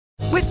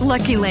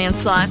Lucky Land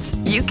Slots,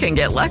 you can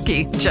get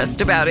lucky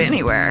just about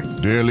anywhere.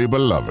 Dearly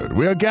beloved,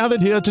 we are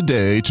gathered here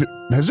today to...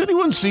 Has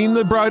anyone seen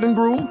the bride and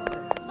groom?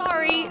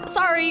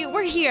 Sorry,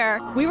 we're here.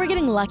 We were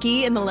getting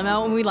lucky in the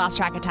limo and we lost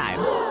track of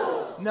time.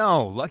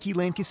 No, Lucky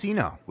Land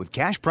Casino, with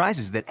cash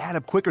prizes that add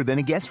up quicker than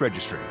a guest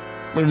registry.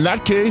 In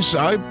that case,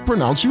 I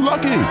pronounce you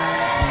lucky.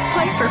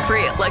 Play for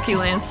free at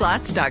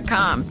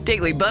LuckyLandSlots.com.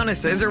 Daily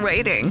bonuses are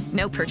waiting.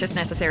 No purchase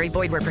necessary.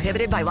 Void where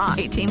prohibited by law.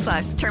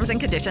 18+. Terms and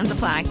conditions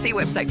apply. See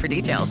website for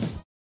details.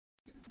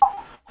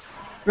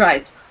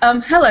 Right.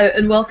 Hello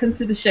and welcome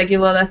to the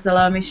Shegilola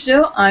Salami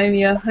Show. I'm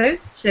your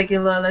host,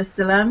 Shegilola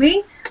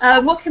Salami.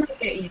 What can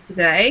I get you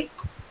today?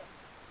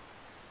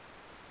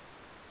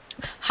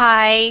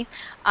 Hi,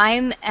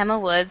 I'm Emma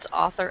Woods,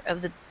 author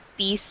of the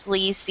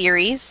Beastly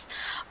series.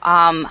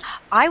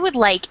 I would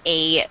like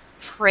a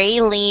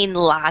praline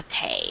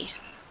latte.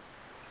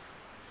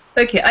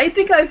 Okay, I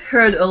think I've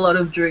heard a lot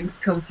of drinks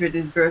come through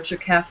this virtual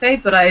cafe,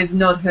 but I have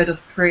not heard of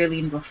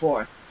praline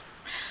before.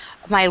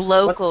 My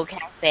local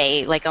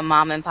cafe, like a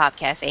mom and pop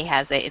cafe,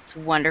 has it. It's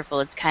wonderful.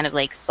 It's kind of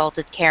like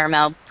salted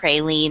caramel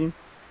praline.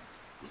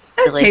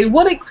 Okay,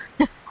 what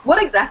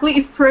exactly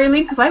is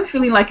praline? Because I'm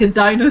feeling like a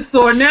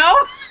dinosaur now.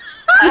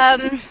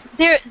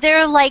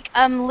 They're like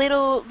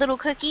little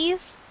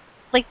cookies,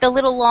 like the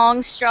little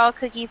long straw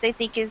cookies. I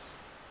think is.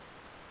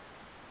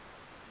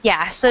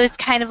 Yeah, so it's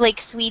kind of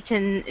like sweet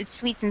and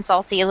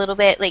salty a little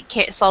bit, like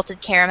salted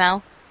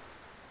caramel.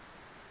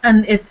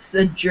 And it's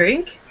a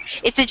drink?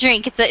 It's a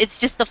drink.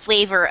 It's just the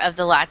flavor of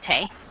the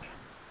latte.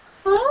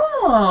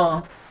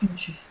 Oh,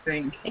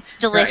 interesting. It's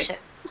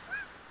delicious.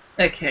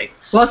 Right. Okay.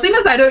 Well, seeing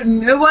as I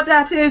don't know what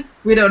that is,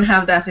 we don't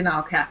have that in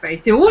our cafe.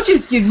 So we'll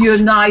just give you a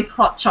nice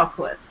hot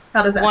chocolate.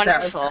 How does that sound?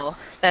 Wonderful.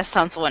 That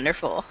sounds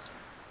wonderful.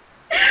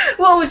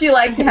 What would you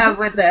like to have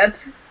with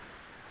it?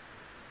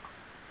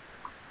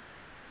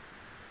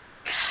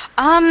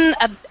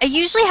 I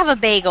usually have a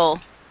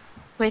bagel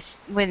with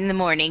in the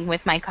morning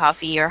with my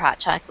coffee or hot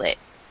chocolate.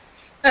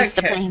 Just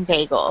a plain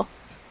bagel.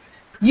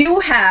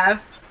 You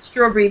have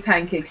strawberry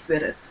pancakes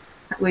with it.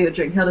 With your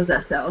drink. How does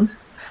that sound?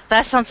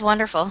 That sounds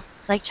wonderful.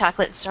 Like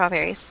chocolate and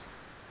strawberries.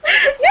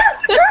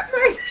 Yes,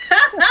 perfect.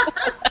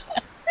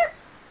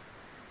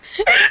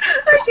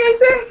 Okay,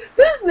 so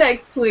who's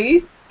next,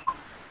 please?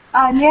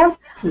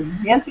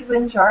 Nancy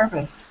Lynn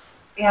Jarvis.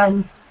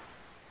 And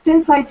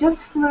since I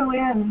just flew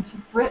in to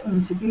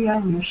Britain to be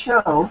on your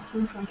show,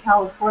 flew from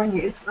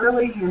California, it's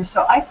early here,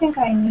 so I think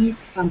I need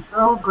some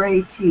Earl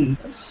Grey tea.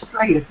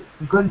 Straight, if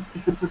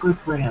it's a good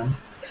brand.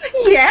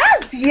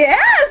 Yes! Finally,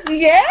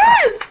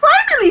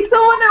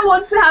 someone that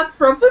wants to have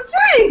proper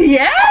tea!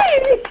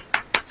 Yay!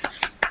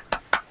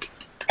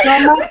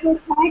 Now, my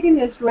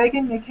protagonist,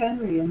 Reagan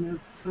McHenry, in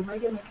the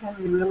Reagan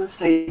McHenry Real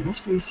Estate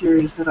Mystery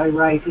Series that I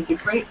write, is a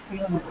great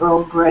fan of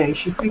Earl Grey.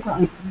 She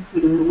frequently drinks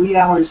it in the wee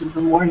hours of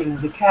the morning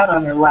with a cat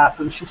on her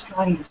lap, and she's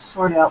trying to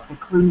sort out the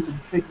clues and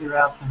figure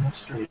out the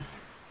mystery.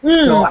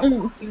 So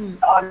I'm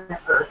on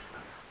her.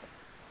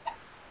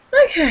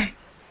 Okay.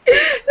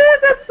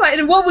 That's fine.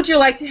 And what would you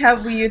like to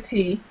have with your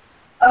tea?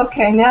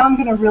 Okay, now I'm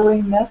going to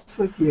really mess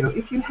with you.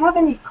 If you have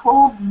any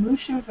cold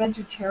Musha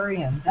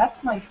vegetarian,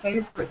 that's my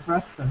favorite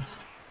breakfast.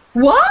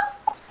 What?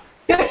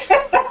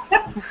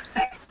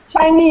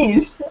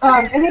 Chinese.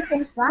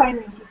 Anything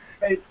Chinese is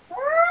great.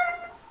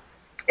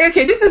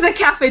 Okay, this is a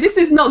cafe. This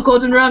is not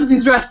Gordon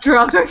Ramsay's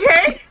restaurant,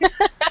 okay?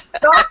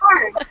 Don't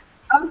worry.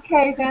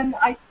 Okay, then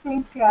I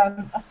think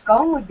a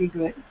scone would be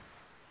good.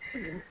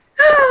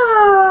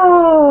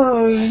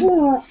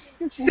 Oh.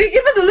 See,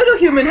 even the little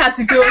human had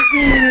to go.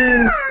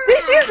 See,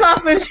 she's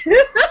laughing.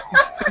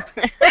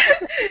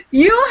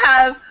 You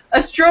have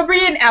a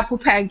strawberry and apple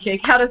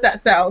pancake. How does that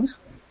sound?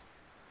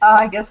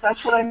 I guess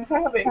that's what I'm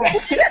having.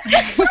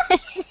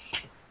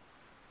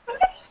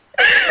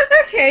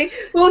 Okay,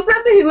 we'll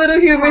send the little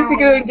human to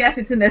go and get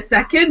it in a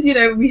second. You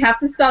know, we have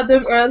to start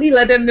them early,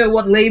 let them know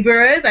what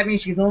labor is. I mean,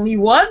 she's only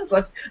one,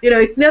 but, you know,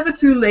 it's never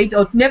too late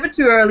or never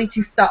too early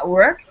to start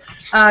work.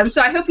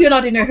 So I hope you're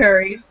not in a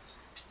hurry.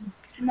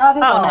 Not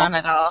at all. Not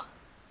at all.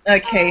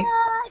 Okay.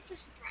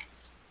 Just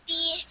press.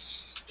 Be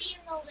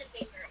a little bit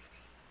bigger.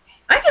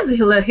 I can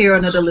hear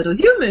another little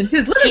human.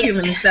 Whose little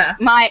human is that?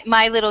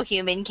 My little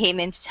human came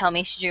in to tell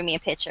me she drew me a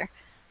picture.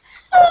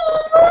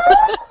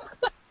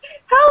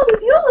 How old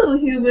is your little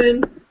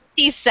human?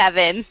 She's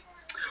 7.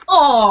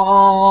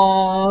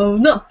 Oh,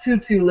 not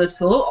too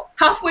little.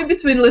 Halfway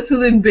between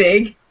little and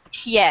big.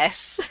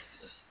 Yes.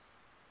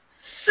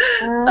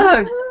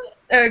 Oh,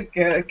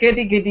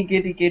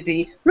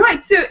 goody.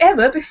 Right, so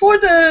Emma, before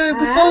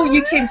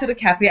you came to the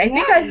cafe, I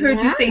think I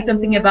heard you say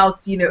something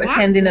about, you know,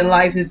 attending a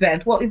live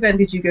event. What event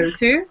did you go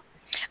to?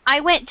 I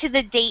went to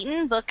the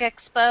Dayton Book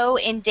Expo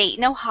in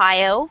Dayton,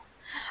 Ohio.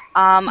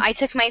 I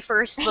took my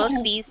first book,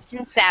 Beasts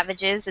and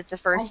Savages. It's the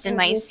first in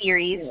my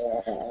series,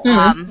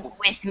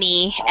 with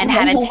me, and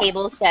had a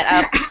table set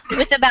up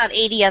with about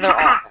 80 other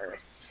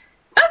authors.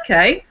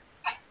 Okay.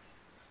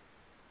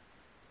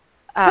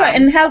 Right,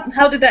 and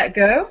how did that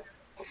go?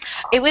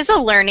 It was a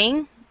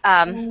learning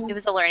It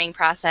was a learning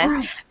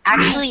process.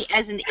 Actually,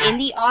 as an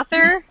indie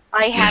author,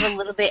 I had a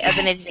little bit of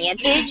an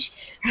advantage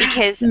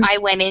because I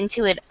went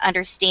into it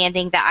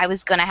understanding that I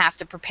was going to have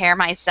to prepare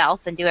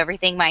myself and do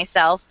everything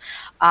myself.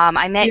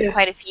 I met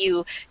quite a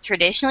few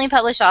traditionally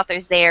published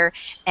authors there,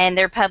 and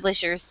their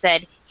publishers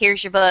said,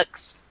 "Here's your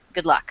books.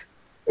 Good luck."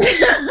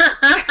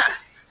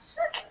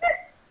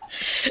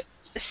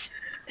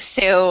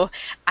 So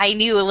I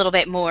knew a little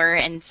bit more,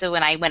 and so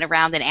when I went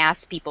around and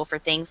asked people for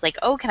things like,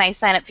 "Oh, can I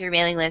sign up for your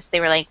mailing list?" they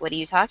were like, "What are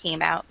you talking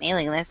about?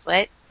 Mailing list?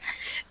 What?"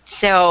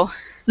 So,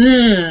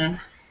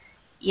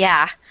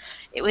 yeah,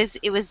 it was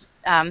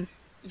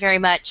very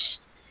much.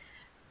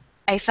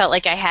 I felt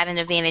like I had an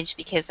advantage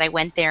because I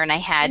went there and I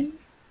had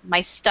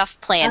my stuff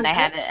planned. I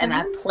had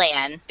a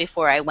plan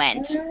before I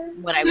went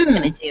what I was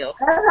going to do.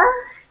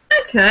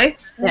 Okay.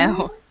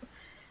 So.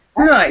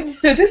 Right,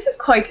 so this is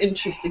quite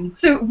interesting.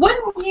 So when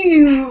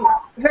you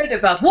heard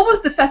about, what was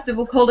the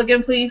festival called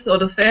again, please, or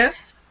the fair?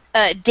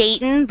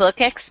 Dayton Book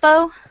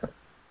Expo.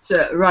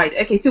 So, right,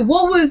 okay, so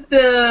what was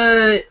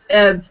the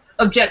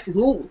objectives?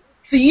 Well,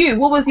 for you,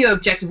 what was your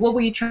objective? What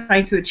were you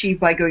trying to achieve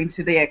by going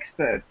to the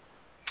expo?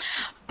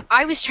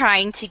 I was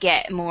trying to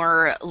get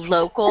more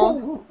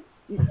local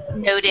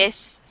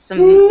notice.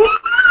 Now,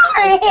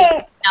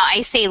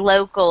 I say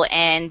local,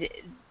 and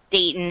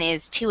Dayton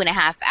is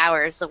 2.5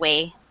 hours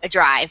away, a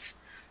drive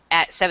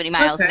at 70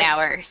 miles an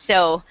hour.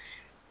 So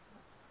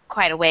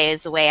quite a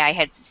ways away. I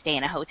had to stay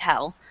in a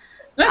hotel.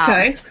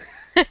 Okay.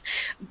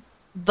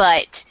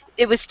 But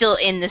it was still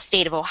in the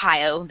state of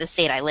Ohio, the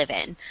state I live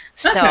in.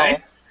 So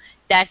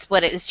that's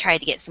what it was, trying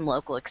to get some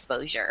local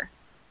exposure.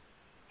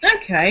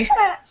 Okay.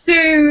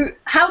 So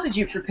how did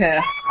you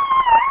prepare?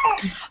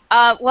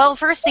 Well,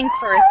 first things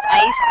first,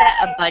 I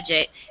set a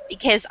budget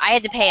because I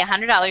had to pay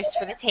 $100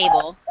 for the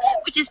table,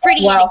 which is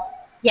pretty. Wow.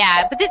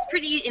 Yeah, but it's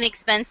pretty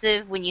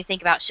inexpensive when you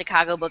think about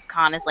Chicago Book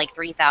Con is like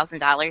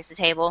 $3,000 a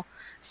table.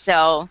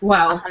 So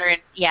wow.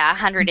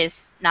 100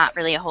 is not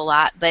really a whole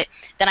lot. But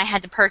then I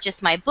had to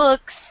purchase my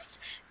books,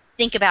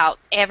 think about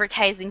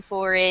advertising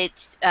for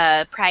it,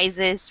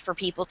 prizes for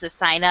people to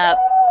sign up,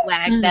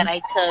 swag that I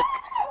took,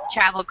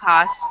 travel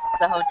costs,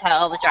 the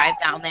hotel, the drive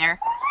down there.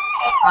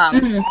 So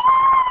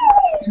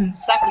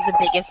that was the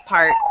biggest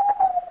part.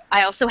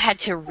 I also had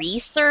to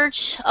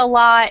research a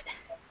lot.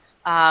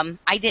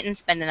 I didn't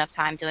spend enough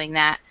time doing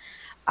that.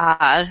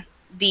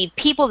 The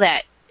people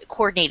that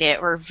coordinated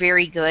it were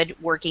very good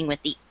working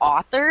with the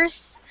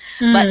authors,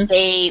 but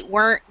they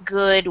weren't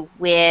good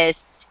with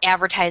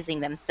advertising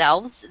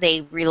themselves.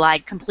 They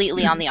relied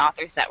completely on the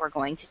authors that were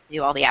going to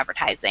do all the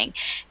advertising.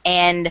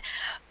 And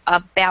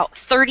about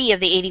 30 of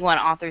the 81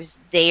 authors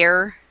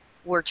there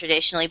were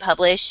traditionally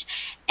published,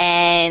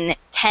 and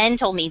 10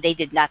 told me they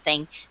did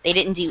nothing. They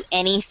didn't do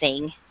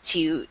anything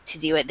to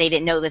do it. They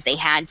didn't know that they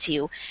had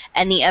to.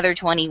 And the other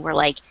 20 were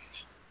like,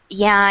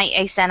 yeah,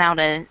 I sent out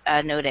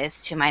a notice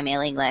to my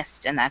mailing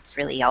list, and that's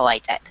really all I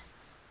did.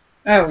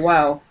 Oh,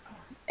 wow.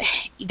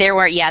 There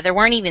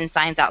weren't even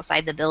signs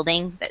outside the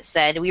building that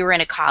said, we were in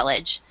a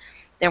college.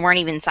 There weren't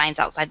even signs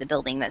outside the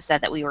building that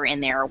said that we were in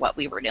there or what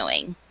we were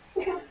doing.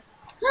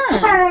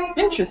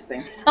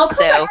 Interesting. No,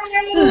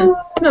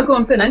 go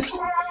on, finish.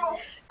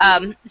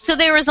 So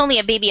there was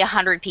only maybe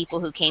 100 people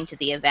who came to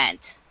the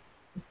event.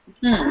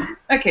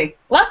 Okay,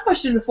 last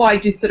question before I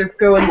just sort of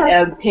go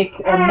and pick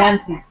on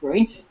Nancy's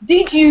brain.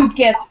 Did you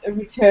get a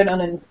return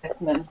on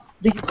investment?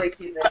 Did you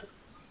break even?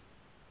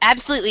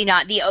 Absolutely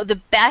not.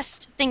 The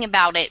best thing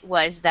about it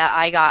was that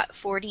I got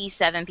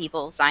 47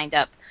 people signed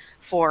up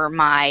for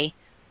my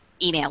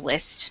email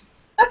list.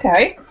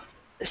 Okay.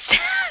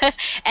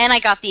 And I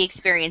got the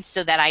experience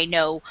so that I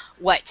know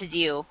what to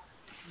do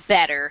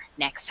better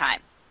next time.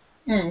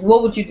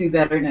 What would you do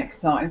better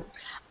next time?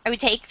 I would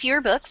take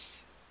fewer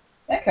books.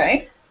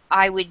 Okay.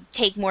 I would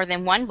take more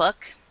than one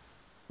book.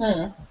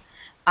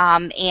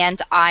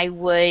 And I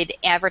would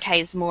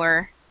advertise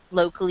more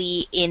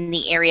locally in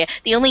the area.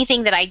 The only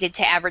thing that I did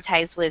to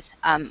advertise was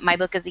my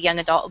book is a young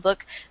adult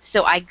book,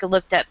 so I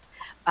looked up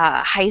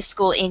high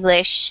school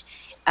English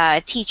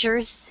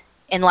teachers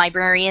and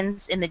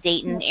librarians in the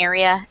Dayton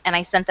area, and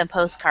I sent them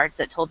postcards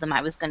that told them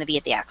I was going to be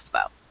at the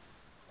expo.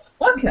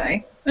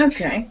 Okay.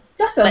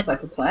 That sounds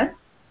like a plan.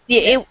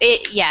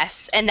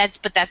 Yes, and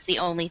that's the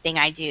only thing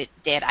I did.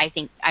 I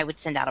think I would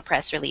send out a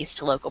press release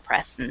to local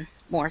press and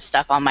more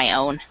stuff on my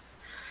own.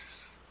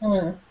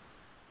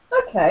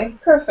 Okay,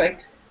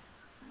 perfect.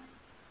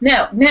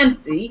 Now,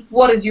 Nancy,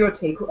 what is your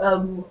take?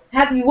 What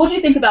do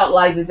you think about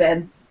live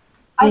events?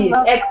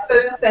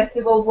 Expos,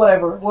 festivals,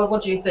 whatever.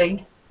 What do you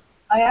think?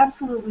 I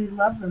absolutely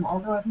love them,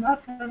 although I've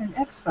not done an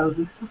expo.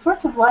 The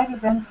sorts of live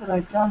events that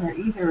I've done are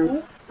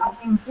either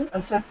things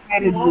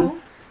associated with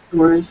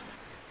stores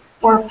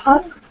or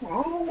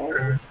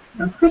possibly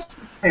Christmas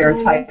fair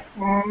type.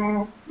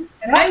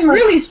 I'm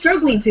really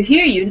struggling to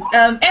hear you.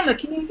 Emma,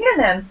 can you hear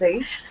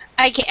Nancy?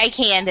 I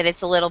can, but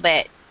it's a little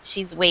bit.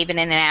 She's waving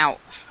in and out.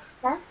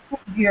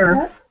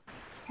 Here.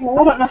 I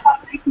don't know how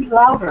to make me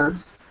louder.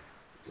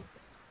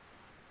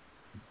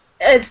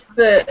 It's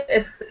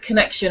the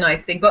connection, I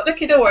think. But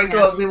okay, don't worry,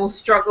 go on. We will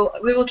struggle.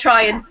 We will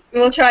try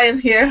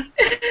and hear.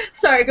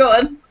 Sorry, go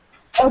on.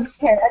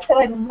 Okay, I said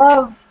I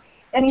love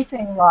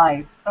anything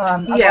live.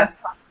 I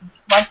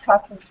like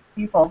talking to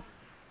people.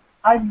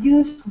 I've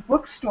used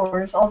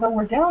bookstores, although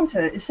we're down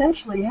to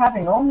essentially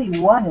having only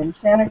one in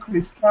Santa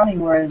Cruz County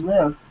where I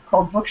live,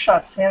 called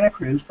Bookshop Santa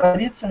Cruz.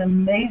 But it's an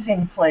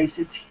amazing place.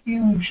 It's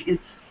huge.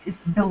 It's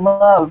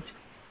beloved,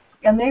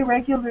 and they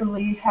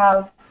regularly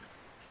have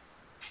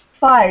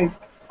 5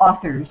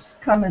 authors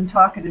come and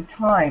talk at a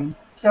time.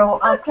 So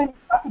I'll kind of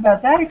talk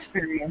about that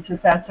experience,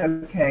 if that's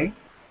okay.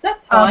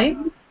 That's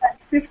fine. We have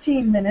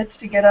 15 minutes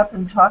to get up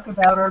and talk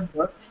about our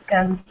books,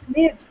 and to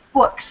me it's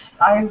books.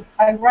 I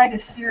write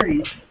a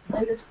series. The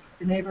latest,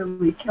 The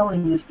Neighborly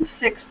Killing, is the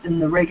 6th in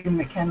the Reagan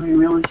McHenry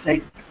Real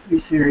Estate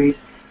series.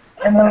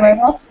 And then I've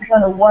also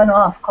done a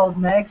one-off called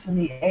Mags and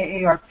the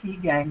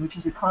AARP Gang, which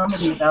is a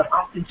comedy about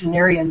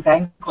octogenarian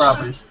bank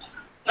robbers.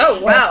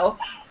 Oh, wow.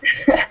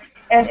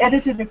 And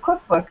edited a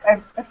cookbook.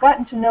 I've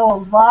gotten to know a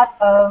lot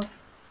of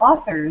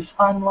authors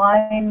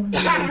online,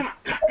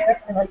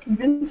 and I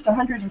convinced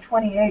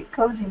 128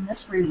 cozy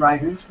mystery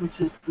writers, which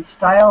is the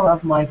style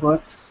of my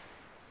books,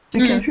 to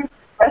contribute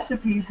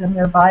recipes in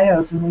their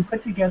bios, and we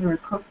put together a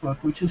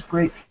cookbook, which is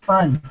great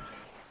fun.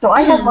 So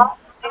I have lots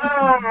of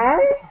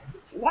things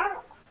to do.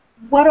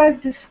 What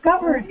I've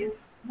discovered is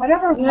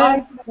whatever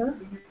live you're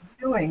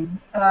doing,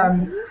 a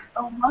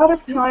lot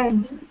of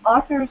times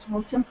authors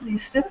will simply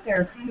sit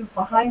there kind of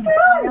behind a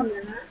pile of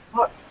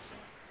books.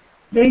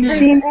 They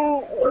seem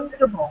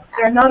comfortable.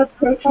 They're not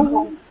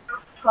approachable. They don't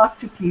talk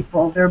to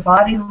people. Their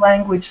body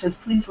language says,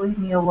 "Please leave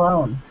me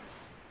alone."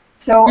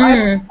 So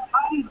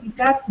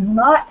that's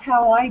not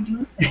how I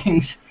do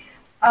things.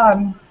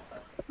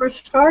 For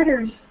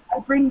starters, I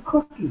bring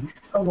cookies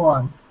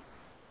along.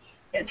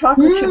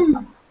 Chocolate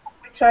chip,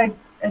 which I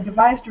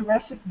devised a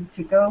recipe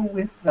to go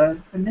with the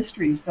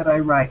mysteries that I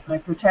write. My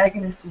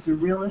protagonist is a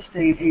real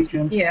estate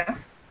agent. Yeah.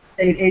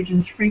 Estate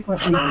agents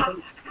frequently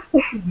use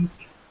cookies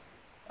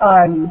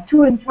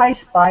to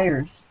entice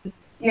buyers to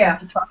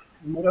talk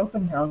to them at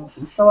open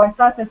houses. So I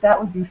thought that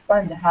would be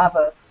fun to have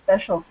a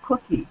special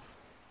cookie.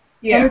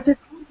 Yeah. And it's a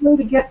good way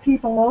to get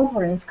people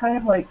over, and it's kind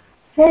of like,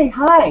 hey,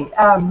 hi,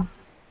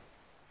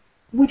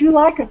 would you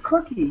like a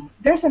cookie?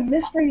 There's a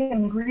mystery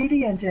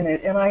ingredient in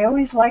it, and I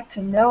always like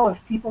to know if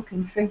people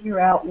can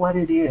figure out what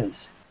it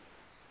is.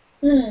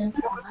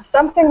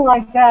 Something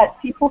like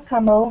that, people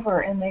come over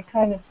and they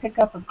kind of pick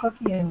up a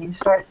cookie and you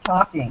start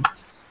talking.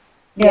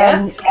 Yes.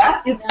 And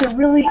it's a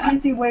really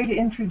easy way to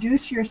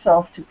introduce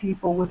yourself to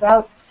people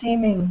without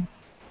seeming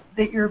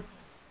that you're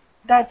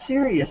that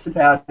serious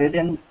about it.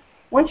 And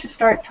once you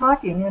start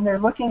talking and they're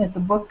looking at the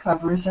book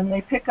covers and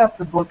they pick up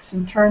the books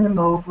and turn them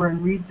over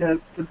and read the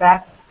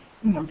back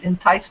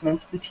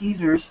enticements, the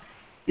teasers,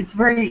 it's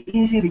very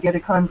easy to get a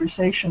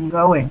conversation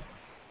going.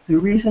 The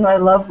reason I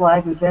love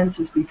live events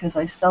is because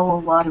I sell a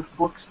lot of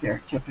books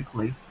there,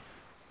 typically.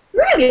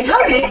 Really?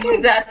 How do you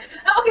do that?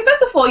 Okay,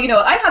 first of all,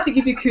 I have to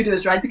give you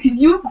kudos, right? Because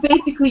you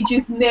basically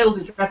just nailed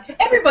it, right?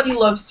 Everybody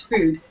loves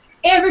food.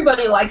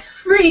 Everybody likes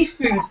free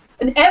food.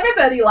 And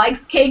everybody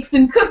likes cakes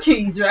and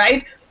cookies,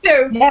 right?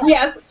 So,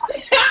 yes.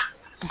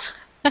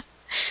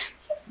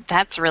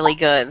 That's really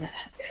good.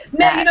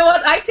 Now, you know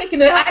what? I've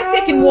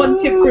taken one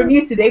tip from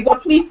you today,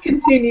 but please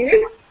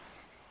continue.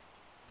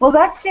 Well,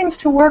 that seems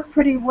to work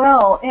pretty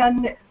well,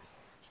 and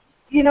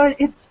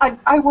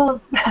I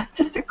will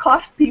just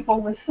accost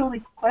people with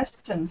silly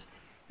questions.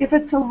 If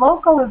it's a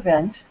local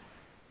event,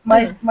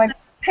 my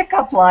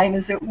pickup line,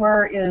 as it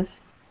were, is,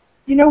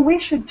 we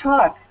should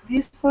talk.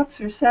 These books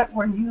are set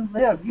where you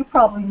live. You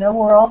probably know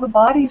where all the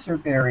bodies are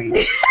buried.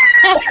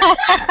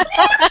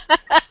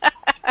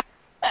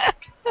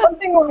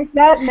 Something like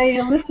that may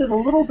elicit a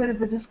little bit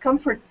of a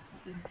discomfort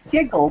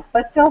giggle,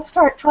 but they'll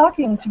start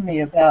talking to me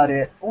about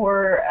it,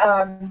 or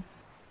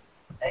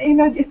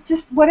it's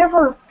just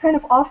whatever kind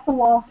of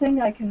off-the-wall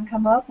thing I can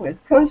come up with.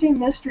 Cozy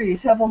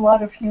mysteries have a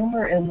lot of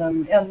humor in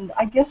them, and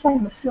I guess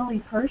I'm a silly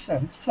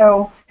person,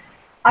 so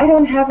I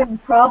don't have any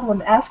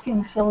problem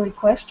asking silly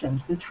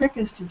questions. The trick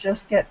is to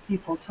just get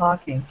people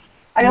talking.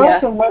 I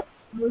also was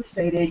a real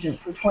estate agent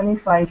for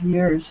 25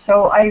 years,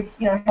 so I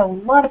have a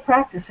lot of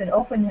practice in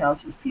open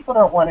houses. People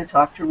don't want to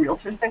talk to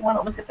realtors. They want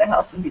to look at the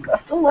house and be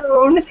left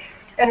alone.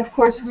 And of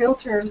course,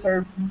 realtors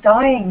are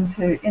dying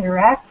to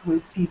interact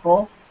with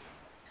people,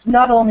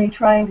 not only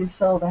trying to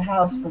sell the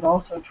house, but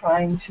also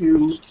trying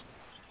to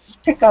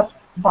pick up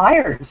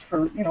buyers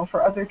for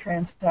other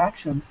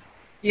transactions.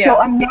 Yeah. So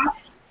I'm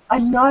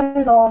not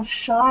at all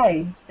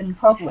shy in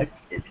public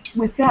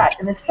with that,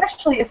 and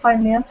especially if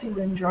I'm Nancy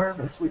Lynn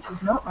Jarvis, which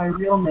is not my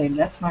real name.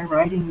 That's my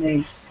writing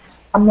name.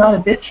 I'm not a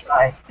bit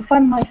shy. If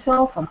I'm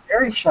myself, I'm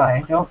very shy.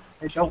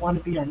 I don't want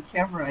to be on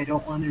camera. I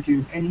don't want to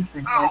do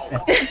anything like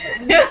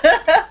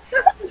that.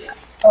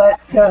 But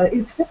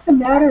it's just a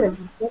matter of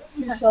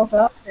getting yourself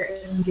out there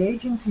and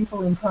engaging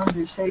people in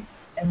conversation.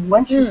 And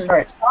once you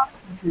start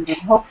talking to them,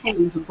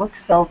 hopefully the books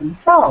sell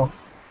themselves.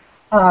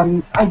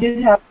 I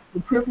did have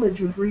the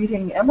privilege of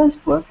reading Emma's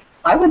book,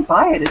 I would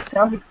buy it. It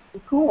sounded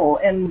cool,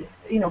 and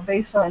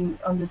based on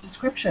the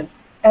description.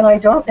 And I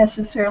don't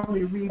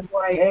necessarily read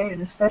YA,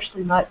 and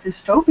especially not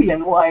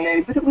dystopian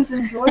YA, but it was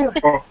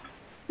enjoyable.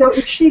 So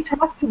if she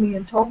talked to me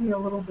and told me a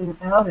little bit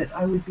about it,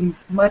 I would be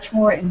much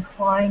more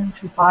inclined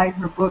to buy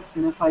her book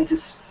than if I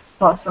just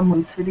saw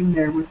someone sitting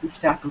there with a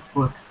stack of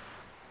books.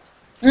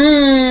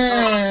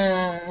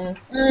 Now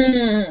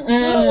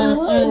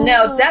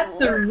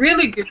that's a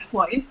really good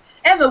point.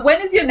 Emma,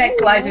 when is your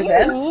next live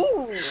event?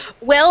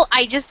 Well,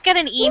 I just got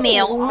an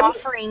email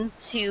offering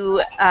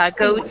to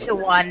go to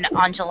one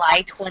on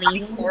July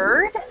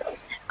 23rd.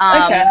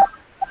 Okay.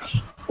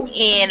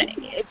 And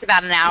it's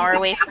about an hour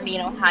away from me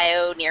in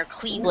Ohio, near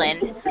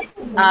Cleveland.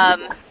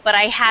 But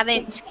I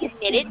haven't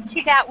committed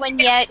to that one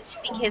yet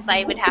because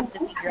I would have to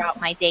figure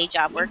out my day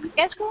job work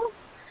schedule.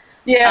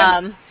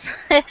 Yeah.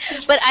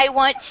 But I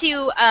want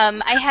to.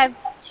 I have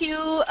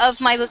 2 of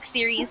my book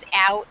series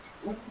out,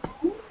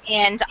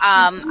 and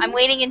I'm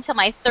waiting until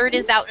my 3rd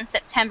is out in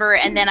September,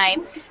 and then I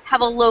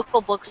have a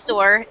local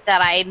bookstore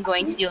that I'm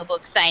going to do a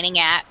book signing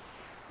at,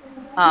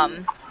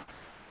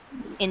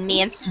 in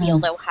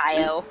Mansfield,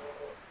 Ohio.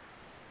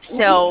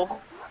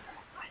 So,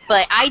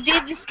 but I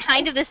did this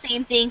kind of the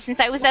same thing since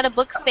I was at a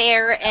book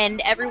fair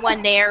and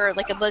everyone there,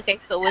 like a book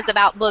expo, was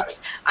about books.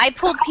 I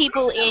pulled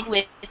people in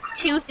with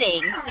 2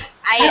 things.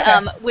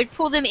 I would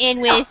pull them in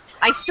with,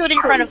 I stood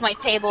in front of my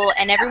table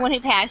and everyone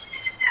who passed,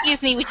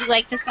 excuse me, would you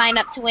like to sign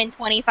up to win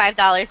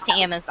 $25 to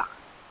Amazon?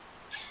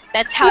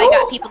 That's how I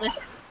got people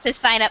to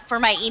sign up for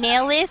my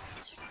email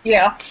list.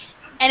 Yeah.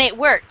 And it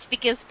worked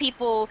because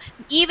people,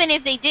 even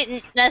if they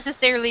didn't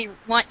necessarily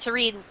want to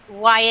read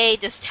YA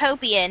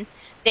dystopian,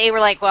 they were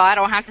like, well, I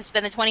don't have to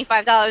spend the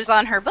 $25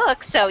 on her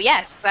book, so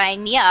yes,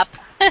 sign me up.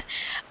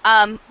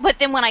 But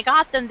then when I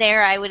got them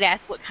there, I would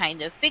ask, what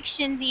kind of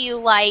fiction do you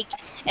like?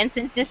 And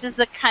since this is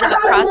a kind of a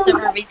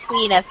crossover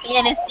between a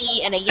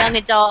fantasy and a young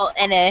adult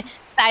and a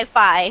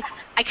sci-fi,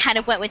 I kind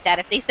of went with that.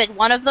 If they said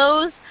one of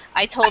those,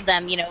 I told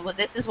them, well,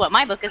 this is what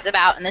my book is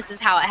about, and this is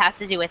how it has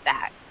to do with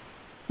that.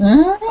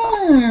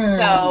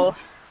 So,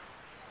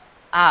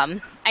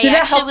 did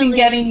that help in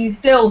getting you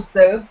sales,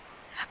 though?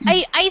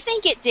 I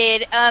think it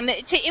did.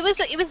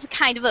 It was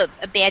kind of a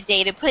bad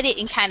day. To put it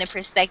in kind of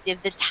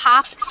perspective, the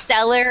top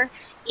seller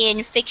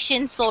in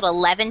fiction sold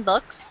 11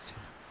 books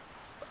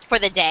for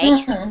the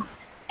day, and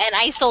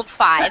I sold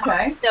 5.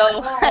 Okay.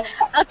 So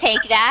I'll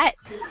take that.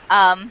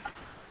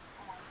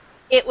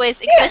 It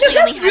was especially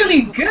that's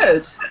really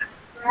good.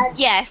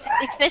 Yes,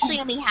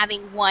 especially only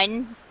having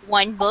one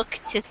book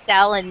to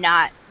sell and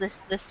not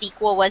the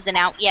sequel wasn't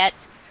out yet.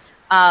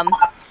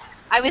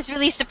 I was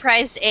really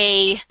surprised.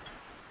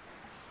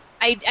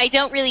 I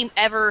don't really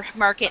ever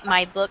market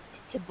my book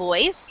to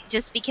boys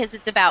just because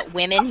it's about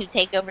women who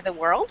take over the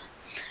world.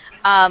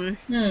 And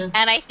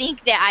I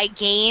think that I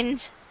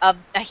gained a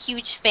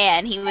huge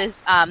fan. He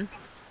was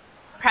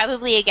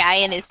probably a guy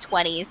in his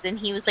 20s, and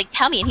he was like,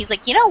 tell me. And he's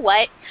like, you know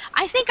what?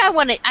 I think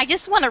I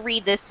just want to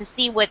read this to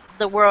see what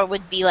the world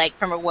would be like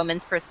from a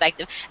woman's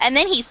perspective. And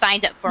then he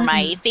signed up for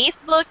my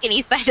Facebook, and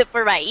he signed up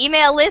for my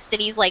email list,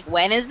 and he's like,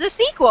 when is the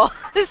sequel?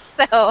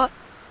 So...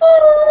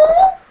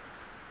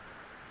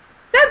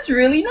 That's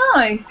really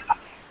nice.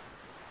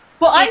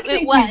 Well, I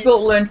think we've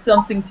both learned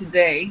something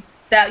today.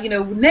 That,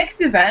 next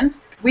event,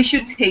 we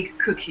should take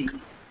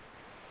cookies.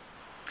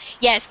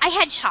 Yes, I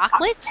had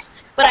chocolate,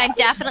 but I'm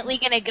definitely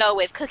going to go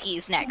with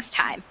cookies next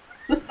time.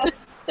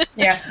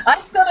 Yeah,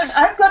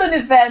 I've got an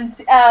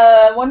event.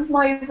 When's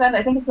my event?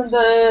 I think it's on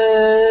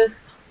the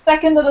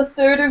 2nd or the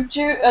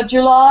 3rd of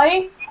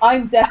July.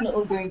 I'm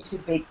definitely going to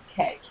bake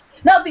cake.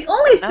 Now, the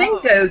only thing,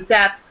 though,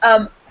 that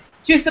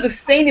just sort of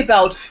saying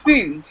about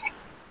food,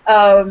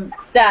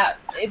 that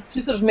it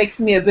just sort of makes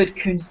me a bit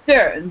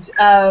concerned,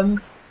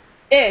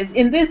 is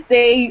in this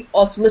day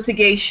of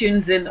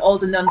litigations and all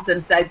the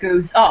nonsense that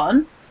goes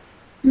on,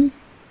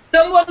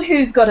 someone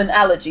who's got an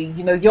allergy,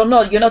 you're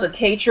not a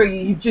caterer,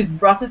 you've just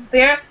brought it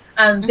there,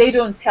 and they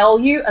don't tell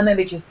you, and then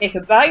they just take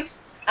a bite,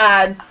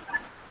 and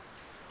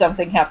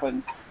something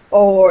happens.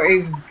 Or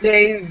if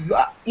they've,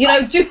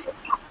 just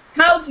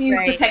how do you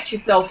protect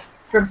yourself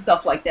from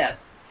stuff like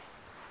that?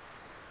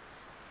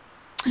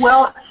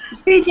 Well,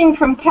 speaking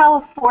from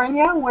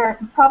California, where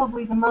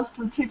probably the most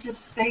litigious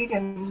state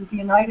in the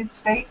United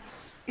States,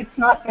 it's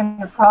not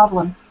been a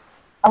problem.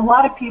 A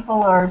lot of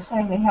people are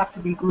saying they have to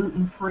be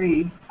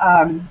gluten-free,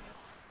 and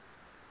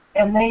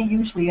they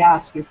usually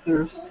ask if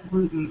there's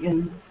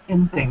gluten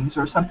in things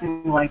or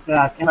something like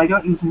that. And I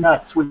don't use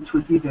nuts, which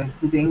would be the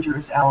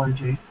dangerous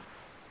allergy.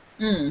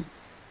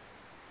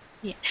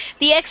 Yeah.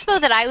 The expo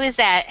that I was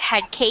at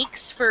had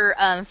cakes for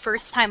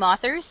first-time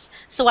authors,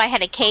 so I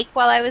had a cake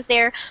while I was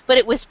there, but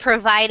it was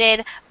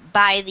provided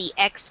by the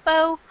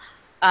expo,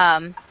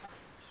 and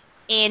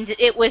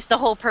it was, the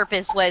whole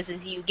purpose was,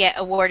 is you get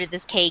awarded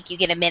this cake, you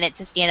get a minute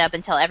to stand up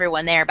and tell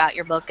everyone there about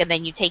your book, and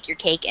then you take your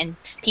cake and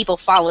people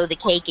follow the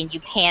cake and you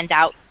hand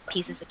out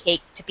pieces of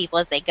cake to people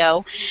as they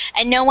go.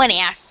 And no one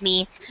asked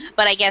me,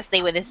 but I guess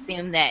they would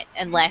assume that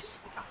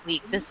unless we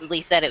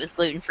explicitly said it was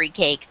gluten-free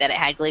cake, that it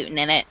had gluten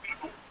in it.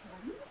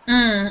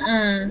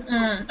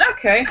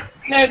 Okay.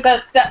 No,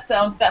 that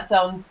sounds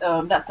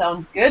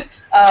good.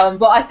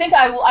 But I think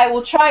I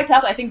will try it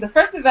out. I think the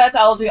first event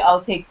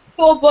I'll take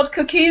store-bought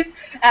cookies,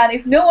 and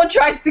if no one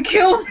tries to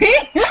kill me,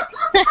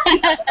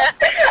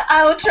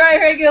 I will try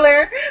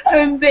regular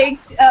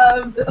home-baked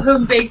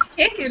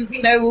cake, and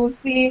we'll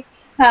see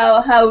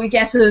how we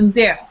get on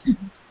there.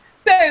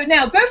 So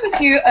now, both of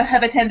you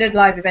have attended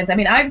live events. I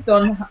mean, I've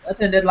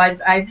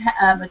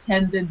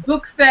attended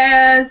book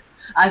fairs.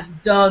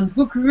 I've done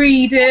book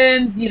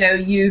readings.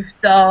 You've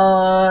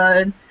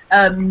done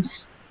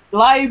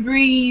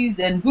libraries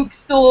and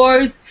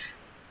bookstores.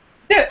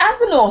 So,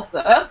 as an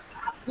author,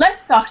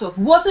 let's start off.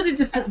 What are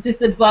the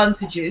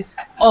disadvantages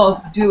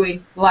of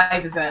doing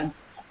live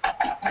events?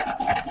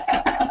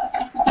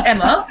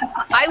 Emma?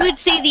 I would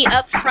say the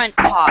upfront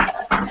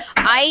cost.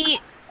 I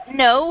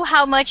know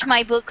how much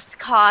my books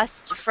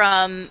cost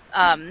from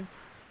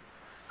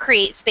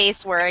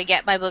CreateSpace, where I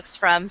get my books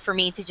from, for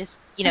me to just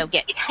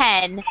get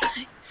 10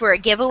 for a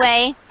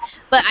giveaway,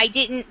 but I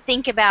didn't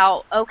think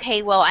about,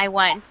 okay, well, I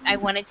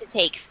wanted to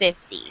take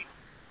 50.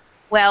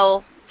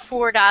 Well,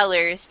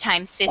 $4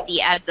 times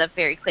 50 adds up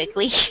very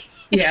quickly.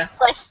 Yeah.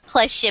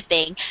 plus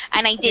shipping,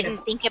 and I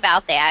didn't think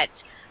about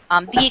that.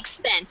 The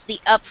expense,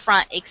 the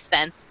upfront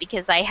expense,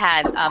 because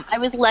I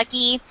was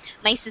lucky.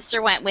 My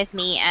sister went with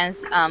me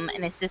as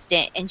an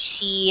assistant, and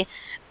she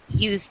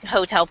used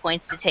hotel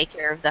points to take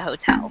care of the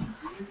hotel.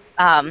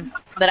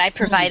 But I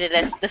provided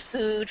us the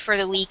food for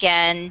the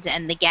weekend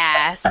and the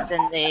gas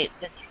and the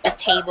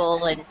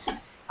table and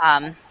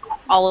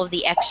all of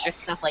the extra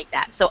stuff like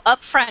that. So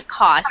upfront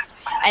cost,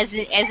 as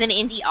an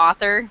indie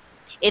author,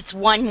 it's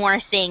one more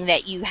thing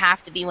that you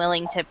have to be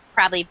willing to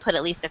probably put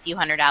at least a few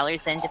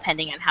 $100s in,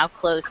 depending on how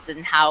close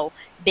and how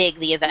big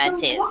the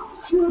event is.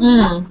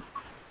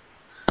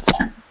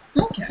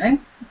 Okay.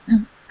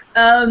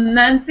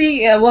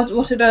 Nancy, what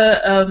are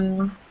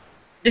the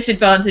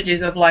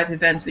disadvantages of live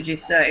events, would you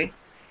say?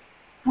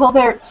 Well,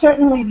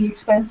 certainly the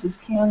expenses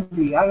can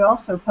be. I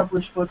also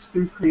publish books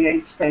through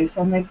CreateSpace,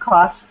 and they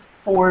cost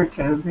 $4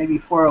 to maybe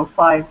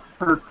 $4.05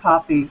 per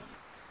copy,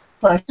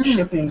 plus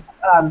shipping.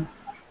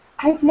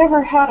 I've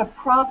never had a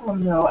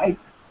problem, though.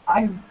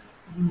 I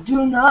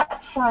do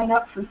not sign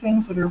up for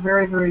things that are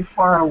very, very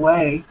far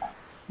away,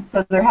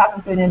 so there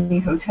haven't been any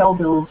hotel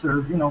bills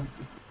or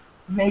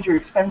major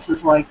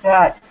expenses like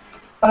that.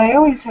 But I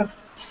always have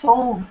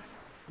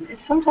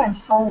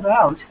sometimes sold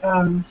out,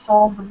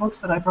 sold the books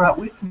that I brought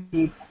with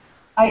me.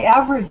 I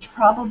average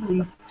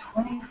probably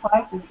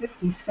 25 to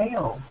 50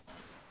 sales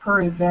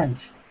per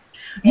event.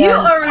 You're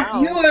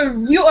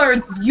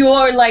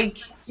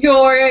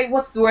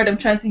what's the word I'm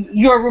trying to say?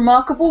 You're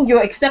remarkable.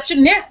 You're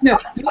exceptional. Yes, no,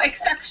 you're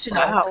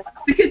exceptional. Wow.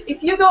 Because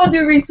if you go and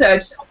do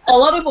research, a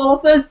lot of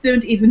authors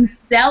don't even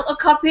sell a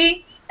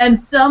copy, and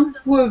some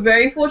who are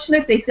very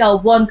fortunate, they sell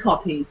one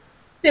copy.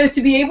 So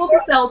to be able to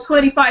sell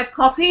 25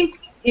 copies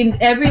in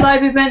every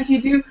live event you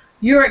do,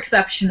 you're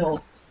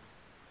exceptional.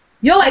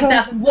 You're like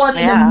that one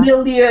in a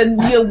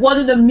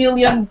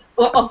million,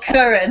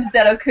 occurrence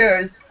that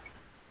occurs.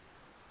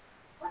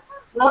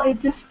 Well,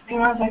 it just,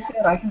 as I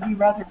said, I can be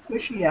rather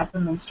pushy at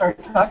them and start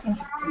talking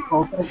to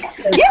people. But,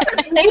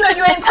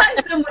 you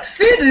entice them with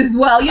food as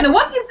well.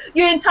 Once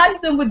you entice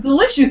them with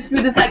delicious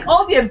food, it's like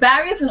all their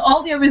barriers and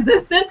all their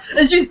resistance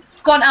has just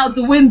gone out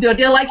the window.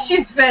 They're like,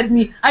 she's fed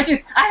me. I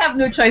have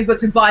no choice but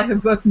to buy her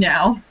book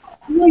now.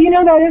 Well,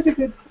 that is a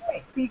good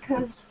point,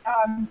 because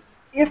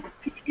if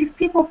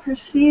people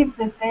perceive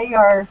that they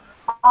are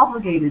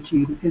obligated to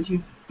you because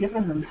you've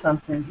given them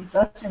something, it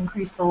does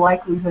increase the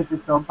likelihood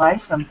that they'll buy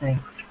something.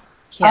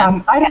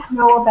 Yeah. I don't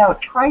know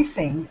about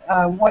pricing,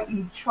 what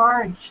you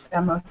charge,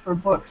 Emma, for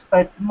books,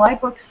 but my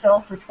books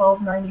sell for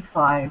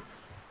 $12.95.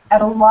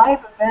 At a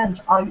live event,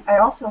 I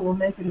also will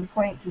make it a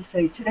point to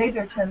say, today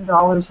they're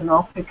 $10 and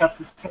I'll pick up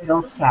the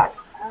sales tax.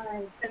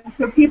 And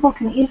so people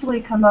can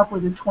easily come up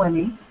with a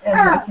 20 and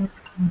I can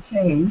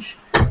change.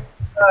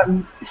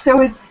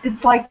 So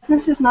it's like,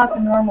 this is not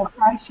the normal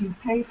price you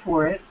pay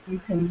for it. You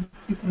can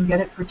get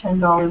it for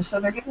 $10,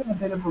 so they're getting a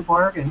bit of a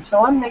bargain.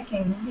 So I'm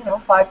making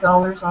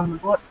 $5 on the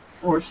book,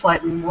 or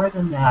slightly more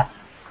than that.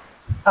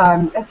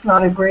 It's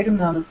not a great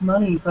amount of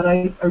money, but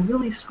I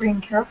really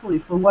screen carefully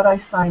for what I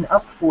sign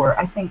up for.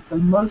 I think the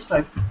most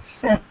I've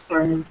spent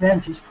for an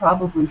event is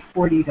probably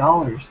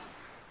 $40.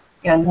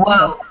 And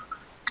wow.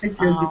 I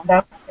figured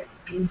that's what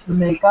I need to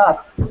make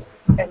up.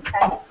 And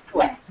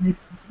if you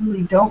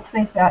really don't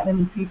think that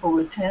many people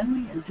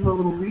attend, and do a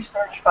little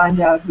research, find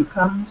out who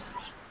comes,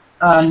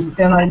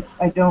 then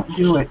I don't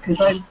do it.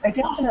 Because I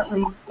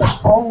definitely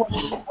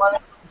always wanted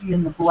to be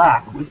in the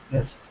black with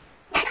this.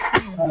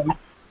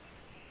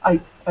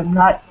 I'm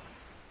not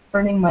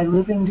earning my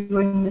living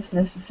doing this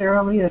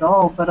necessarily at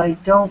all, but I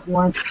don't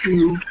want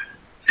to,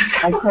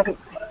 my credit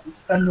card,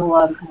 spend a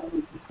lot of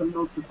money to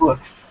promote the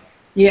books.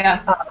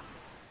 Yeah.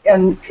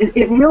 And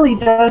it really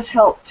does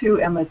help, too,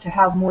 Emma, to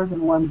have more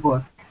than one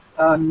book.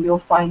 You'll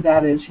find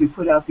that as you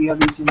put out the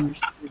others in your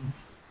screen.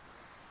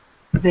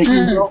 That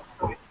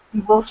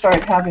you will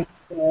start having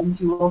and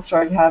you will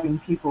start having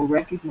people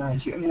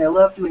recognize you. I mean, I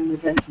love doing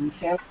events in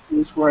Santa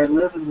Cruz where I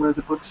live and where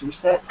the books are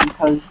set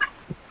because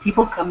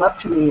people come up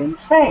to me and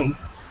say,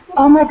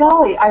 "Oh my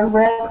golly, I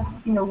read,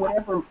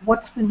 whatever,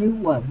 what's the new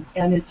one?"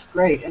 And it's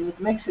great, and it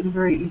makes it a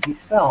very easy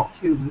sell,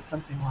 too, with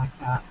something like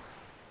that.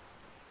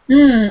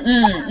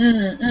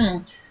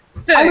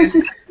 So, I was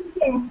just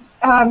thinking,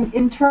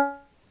 in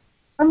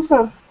terms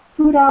of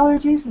food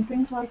allergies and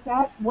things like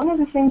that, one of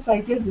the things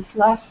I did this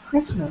last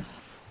Christmas,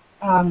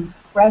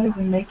 rather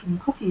than making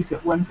cookies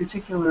at one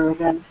particular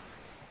event,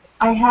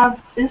 I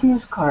have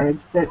business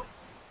cards that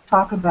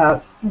talk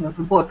about, the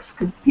books,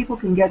 because people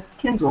can get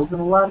Kindles, and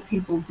a lot of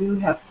people do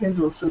have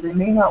Kindles, so they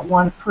may not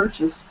want to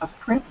purchase a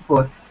print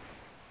book.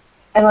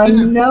 And I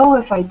know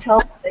if I tell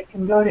them they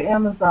can go to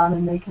Amazon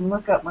and they can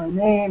look up my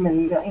name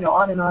and,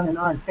 on and on and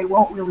on, they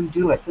won't really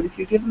do it. But if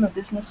you give them a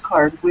business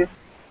card with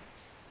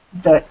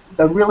the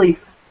really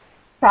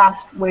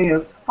fast way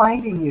of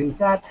finding you,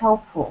 that's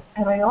helpful.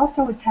 And I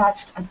also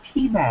attached a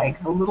tea bag,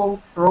 a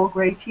little Earl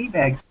Grey tea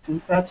bag,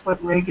 since that's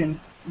what Reagan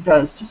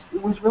does.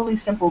 It was really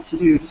simple to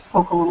do. Just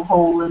poke a little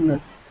hole in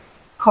the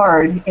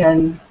card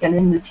and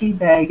in the tea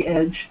bag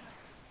edge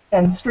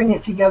and string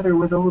it together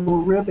with a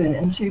little ribbon,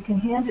 and so you can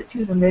hand it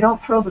to them. They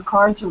don't throw the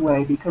cards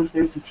away because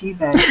there's a tea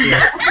bag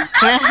there.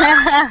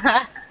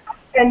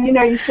 And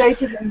you say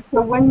to them,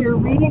 so when you're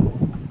reading,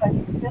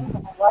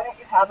 why don't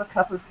you have a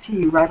cup of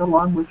tea right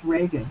along with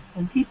Reagan?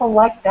 And people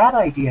like that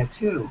idea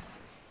too.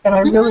 And I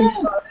really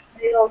saw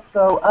sales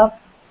go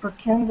up for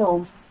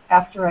Kindles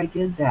after I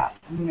did that.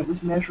 I mean, it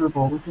was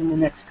measurable within the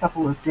next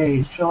couple of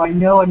days. So I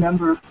know a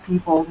number of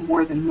people,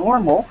 more than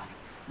normal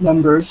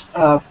numbers,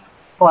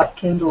 bought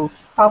Kindles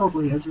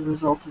probably as a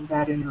result of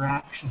that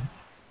interaction.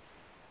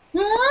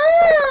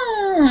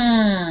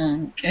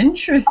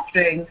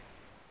 Interesting.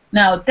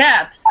 Now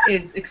that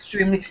is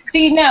extremely...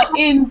 See, now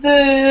in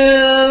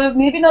the...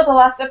 maybe not the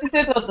last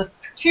episode or the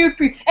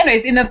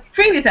anyways, in a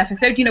previous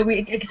episode, we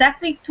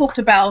exactly talked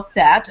about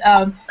that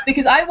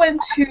because I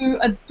went to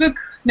a book...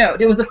 No,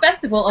 there was a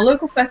festival, a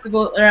local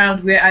festival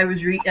around where I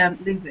was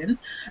living,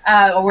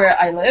 or where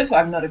I live.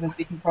 I'm not even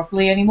speaking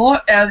properly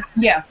anymore.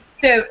 Yeah.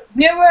 So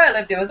near where I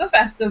live, there was a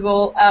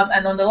festival,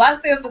 and on the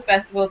last day of the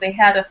festival, they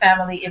had a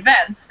family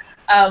event,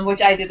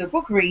 which I did a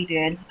book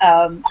reading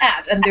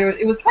at, and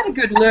it was quite a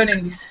good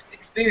learning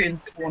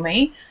experience for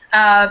me.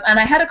 And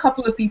I had a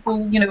couple of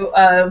people,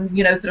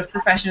 sort of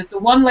professionals. So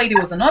one lady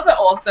was another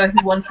author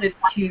who wanted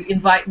to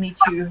invite me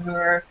to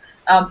her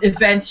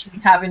event she'd be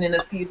having in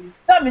a few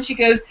weeks' time, and she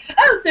goes,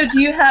 "Oh, so do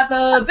you have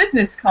a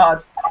business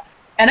card?"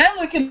 And I'm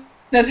looking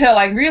at her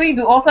like, really?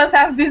 Do authors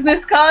have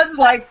business cards?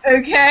 Like,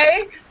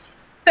 okay.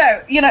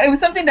 So, it was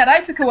something that I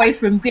took away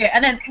from there.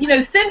 And then,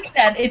 since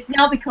then, it's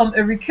now become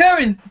a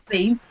recurring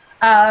theme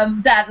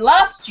that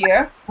last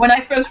year, when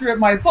I first wrote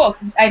my book,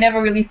 I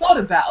never really thought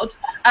about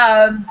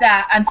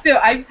that. And so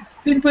I've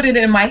been putting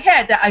it in my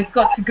head that I've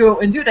got to go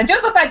and do it. And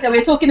just the fact that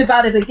we're talking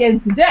about it again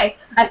today,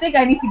 I think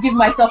I need to give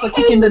myself a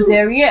kick in the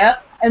derriere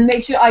and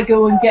make sure I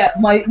go and get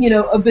my,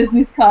 a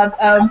business card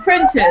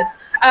printed.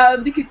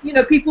 Because,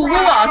 people will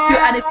ask you,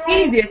 and it's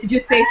easier to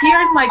just say,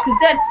 here's my, because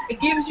then it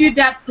gives you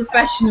that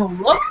professional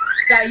look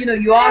that,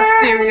 you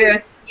are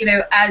serious,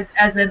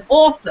 as an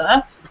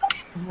author.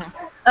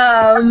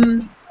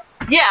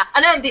 Yeah,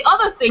 and then the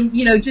other thing,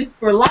 just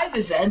for live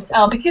events,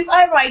 because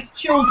I write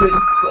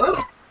children's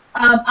books,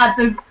 at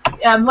the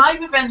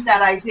live event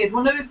that I did,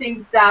 one of the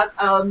things that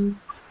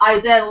I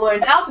then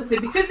learned out of it,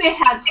 because they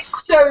had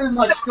so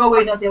much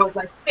going on, there was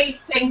like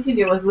face painting,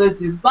 there was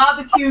loads of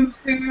barbecue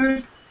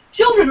food.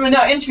 Children were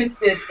not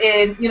interested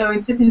in,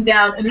 in sitting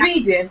down and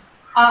reading.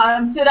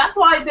 So that's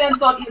why I then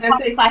thought,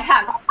 so if I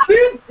had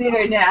food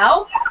there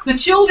now, the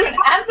children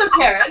and the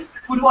parents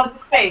would want to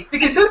stay,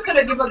 because who's going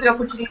to give up the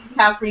opportunity to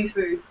have free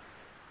food?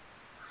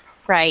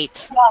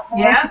 Right.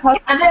 Yeah.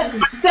 And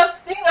then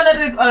something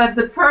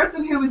the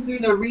person who was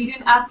doing the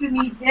reading after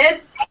me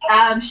did,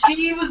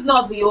 she was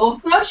not the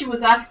author. She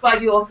was asked by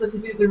the author to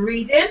do the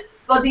reading.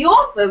 But the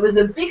author was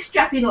a big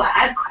strapping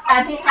lad,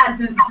 and he had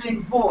this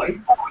big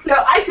voice. So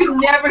I could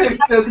never have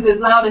spoken as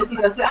loud as he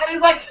does. So I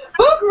was like,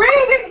 book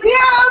reading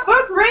here,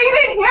 book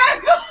reading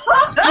here.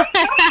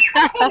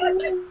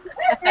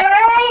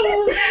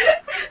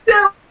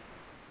 So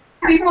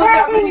people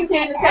don't really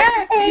pay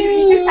attention to you.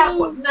 You just have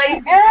one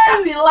nice big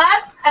strapping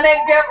lad, and then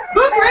go,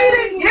 book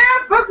reading here,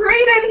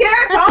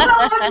 come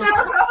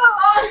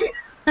along.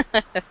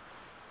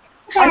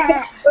 I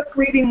think book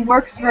reading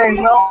works very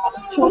well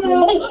with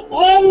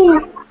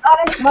children.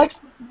 Not as much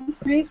with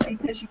mysteries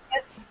because you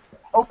get to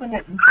open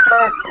it and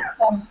start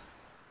some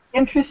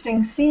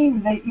interesting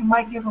scene that you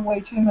might give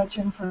away too much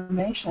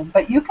information.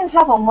 But you can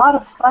have a lot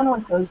of fun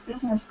with those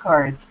business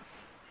cards.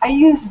 I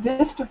use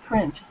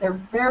Vistaprint. They're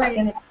very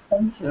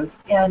inexpensive,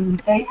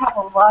 and they have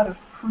a lot of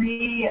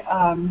pre-made-up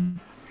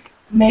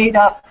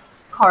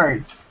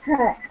cards.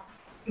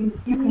 You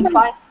can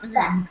find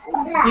them.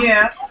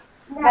 Yeah.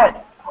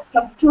 But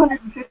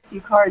 250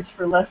 cards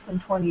for less than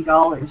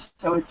 $20,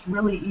 so it's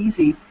really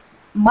easy.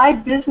 My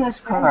business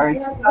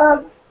cards,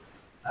 a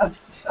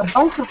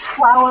bunch of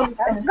flowers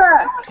and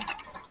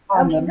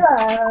on them.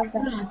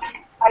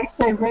 I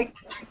say Reagan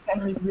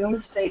McHenry Real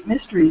Estate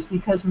Mysteries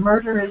because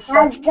murder is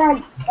such it's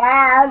a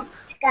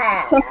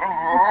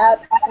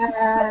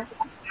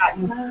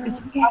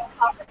tough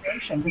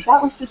combination. But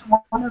that was just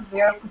one of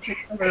their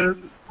particular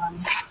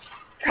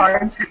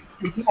cards to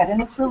get,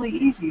 and it's really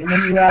easy. And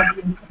then you add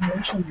the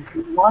information that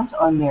you want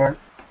on there.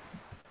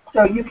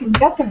 So you can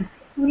get them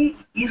pretty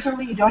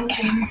easily. You don't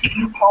even need to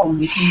leave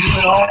home. You can do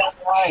it all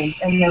online,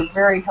 and they're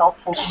very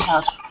helpful to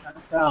have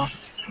out.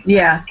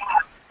 Yes.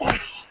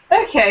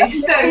 Okay,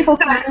 so people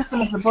can use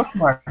them as a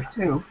bookmark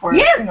too. For,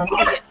 yes.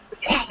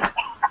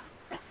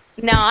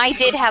 Now, I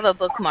did have a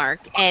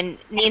bookmark, and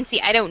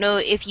Nancy, I don't know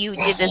if you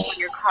did this with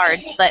your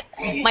cards, but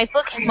my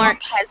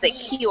bookmark has a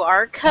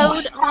QR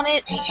code on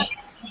it.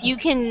 You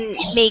can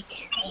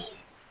make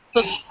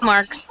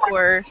bookmarks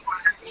or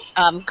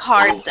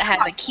cards that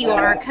have a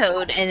QR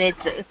code, and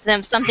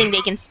it's something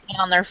they can scan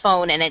on their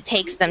phone, and it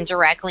takes them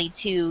directly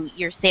to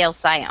your sales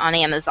site on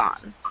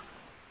Amazon.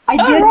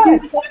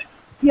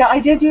 I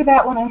did do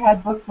that when I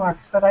had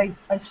bookmarks, but I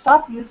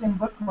stopped using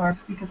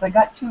bookmarks because I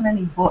got too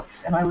many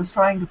books, and I was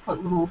trying to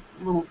put little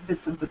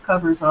bits of the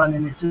covers on,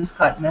 and it just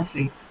got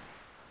messy.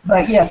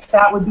 But yes,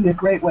 that would be a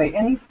great way.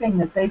 Anything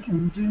that they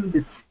can do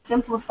that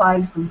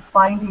simplifies them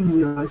finding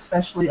you,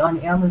 especially on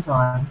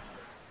Amazon,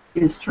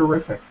 is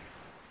terrific.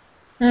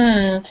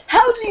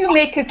 How do you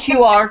make a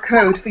QR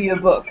code for your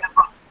book?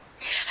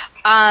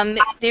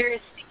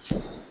 There's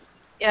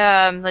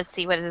let's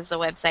see, what is the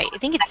website? I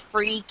think it's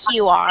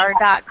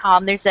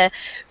freeqr.com. There's a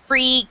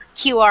free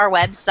QR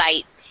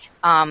website.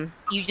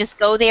 You just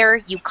go there,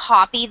 you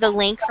copy the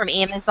link from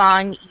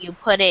Amazon, you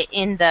put it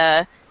in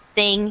the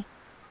thing,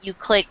 you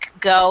click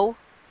go,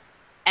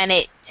 and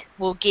it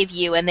will give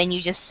you, and then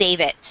you just save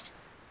it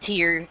to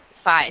your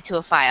to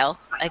a file,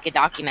 like a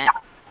document.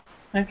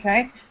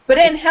 Okay. But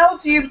then how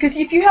do you, because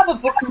if you have a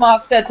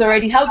bookmark that's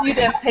already, how do you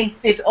then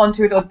paste it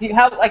onto it, or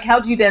how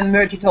do you then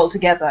merge it all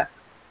together?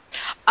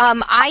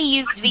 I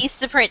used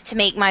Vistaprint to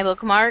make my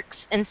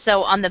bookmarks, and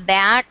so on the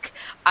back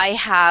I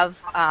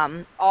have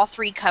all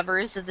 3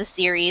 covers of the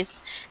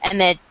series, and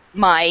then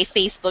my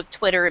Facebook,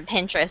 Twitter, and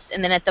Pinterest,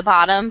 and then at the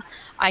bottom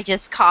I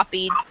just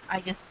copied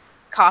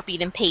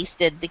and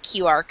pasted the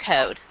QR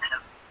code.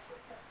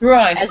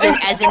 Right.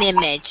 As an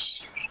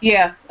image.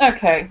 Yes.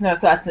 Okay. No,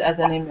 so that's as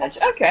an image.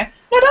 Okay.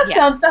 No,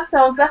 that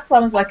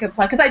sounds like a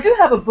plan. Because I do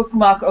have a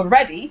bookmark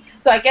already,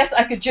 so I guess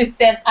I could just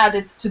then add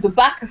it to the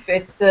back of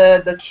it,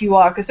 the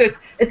QR code. So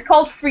it's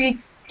called Free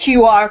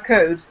QR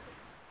Code.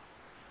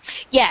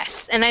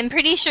 Yes, and I'm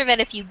pretty sure that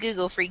if you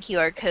Google Free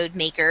QR Code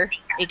Maker,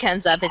 it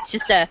comes up. It's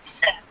just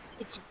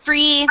it's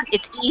free.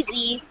 It's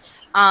easy.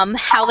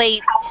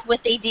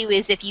 What they do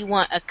is if you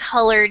want a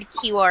colored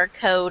QR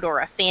code or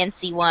a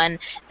fancy one,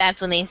 that's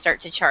when they start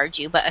to charge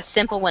you. But a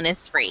simple one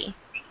is free.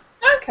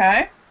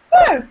 Okay.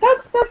 Oh,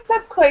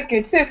 that's quite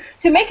good. So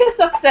to make a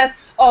success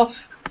of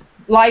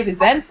live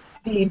events,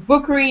 be it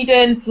book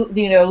readings,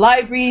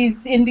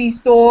 libraries, indie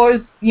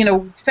stores,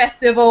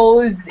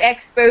 festivals,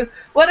 expos,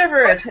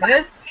 whatever it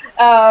is,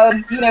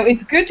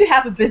 it's good to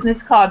have a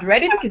business card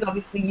ready because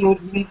obviously you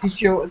need to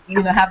show,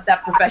 have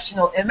that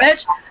professional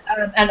image.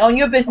 And on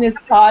your business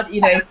card,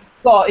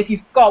 if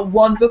you've got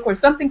one book or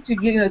something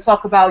to,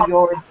 talk about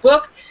your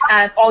book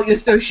and all your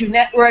social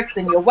networks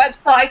and your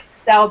website,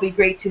 that would be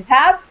great to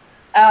have.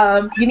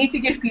 You need to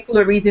give people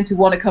a reason to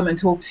want to come and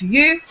talk to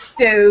you.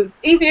 So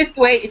easiest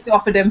way is to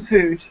offer them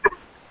food.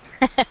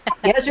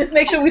 Just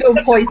make sure we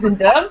don't poison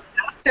them.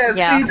 So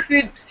yeah.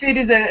 Food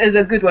is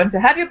a good one. So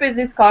have your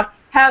business card,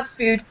 have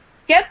food,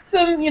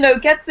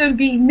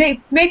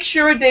 make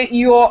sure that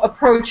you're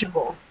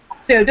approachable.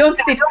 So don't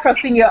sit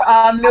crossing your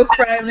arm, no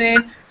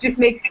frowning. Just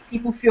make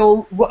people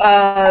feel,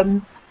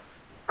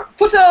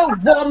 put a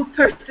warm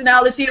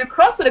personality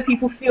across so that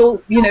people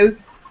feel,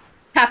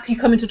 happy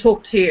coming to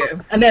talk to you.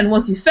 And then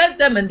once you fed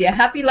them and they're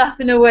happy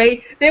laughing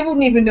away, they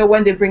wouldn't even know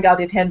when they bring out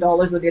their $10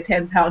 or their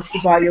 £10 to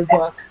buy your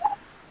book.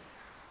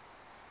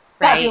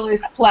 Right.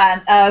 Fabulous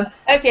plan.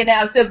 Okay,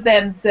 now, so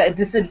then the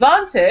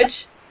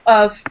disadvantage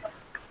of,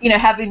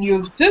 having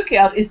your book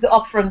out is the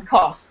upfront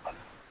cost.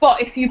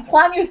 But if you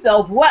plan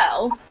yourself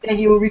well, then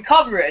you will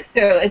recover it.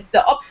 So it's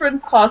the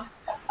upfront cost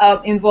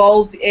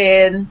involved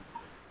in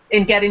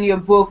getting your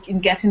book, in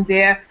getting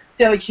there.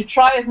 So you should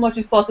try as much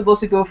as possible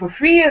to go for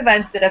free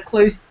events that are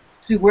close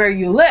to where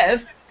you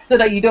live so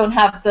that you don't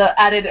have the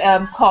added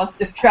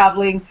cost of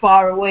traveling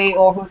far away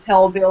or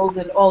hotel bills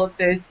and all of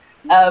those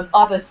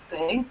other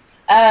things.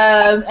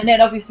 And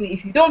then obviously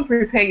if you don't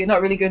prepare, you're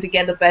not really going to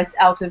get the best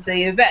out of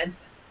the event.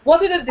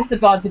 What are the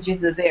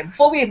disadvantages of there?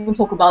 Before we even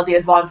talk about the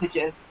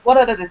advantages, what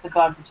are the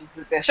disadvantages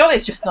of there? Surely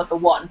it's just not the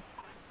one.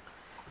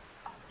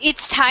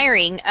 It's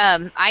tiring.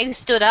 I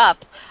stood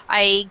up.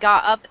 I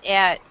got up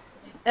at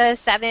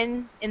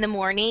 7 in the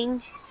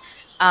morning.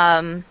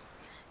 I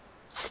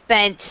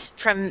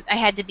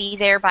had to be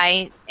there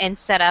and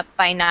set up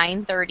by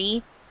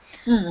 9:30.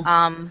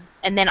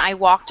 And then I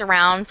walked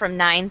around from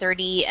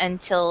 9:30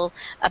 until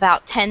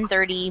about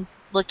 10:30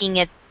 looking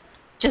at,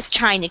 just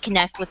trying to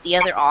connect with the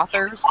other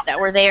authors that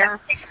were there.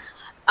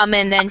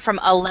 And then from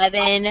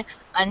 11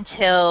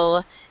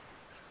 until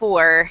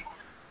 4,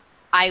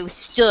 I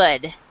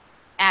stood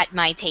at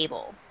my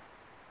table.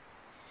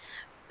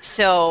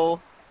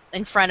 So,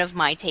 in front of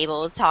my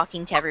table,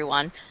 talking to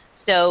everyone.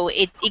 So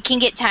it can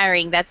get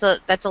tiring. That's a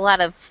lot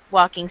of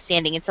walking,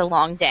 standing. It's a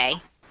long day.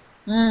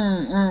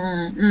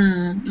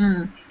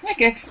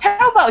 Okay.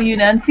 How about you,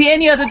 Nancy?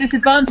 Any other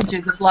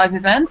disadvantages of live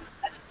events?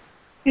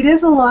 It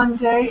is a long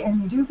day,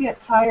 and you do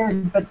get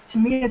tired, but to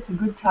me it's a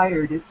good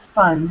tired. It's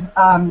fun.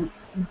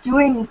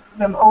 Doing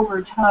them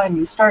over time,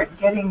 you start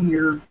getting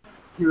your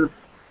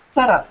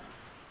setup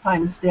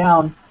times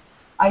down.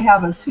 I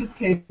have a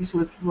suitcase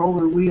with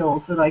roller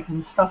wheels that I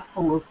can stuff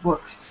full of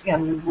books,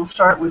 and we'll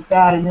start with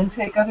that, and then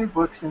take other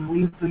books and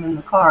leave them in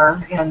the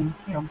car, and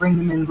bring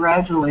them in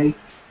gradually.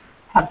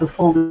 Have the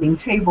folding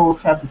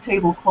tables, have the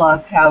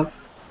tablecloth, have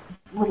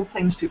little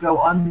things to go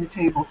on the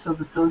table so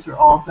that those are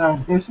all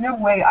done. There's no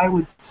way I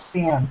would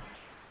stand.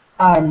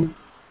 I'm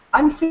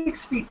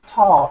 6 feet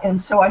tall, and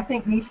so I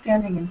think me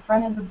standing in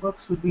front of the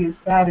books would be as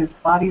bad as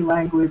body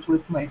language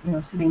with my,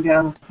 sitting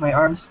down with my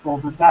arms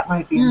folded. That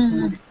might be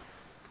intimidating.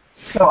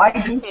 So I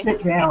do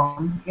sit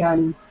down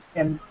and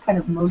kind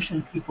of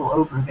motion people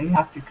over. They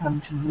have to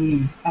come to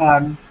me.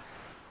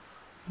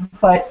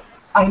 But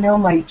I know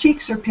my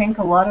cheeks are pink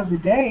a lot of the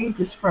day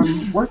just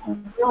from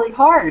working really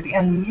hard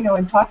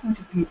and talking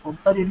to people.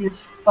 But it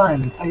is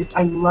fun.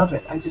 I love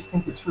it. I just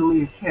think it's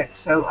really a kick.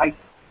 So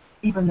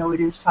even though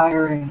it is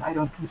tiring, I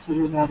don't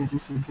consider that a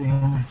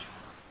disadvantage.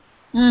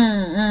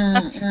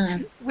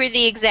 We're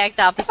the exact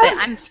opposite.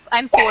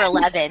 I'm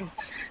 4'11",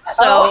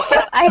 so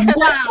if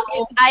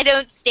I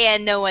don't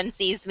stand, no one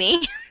sees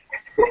me.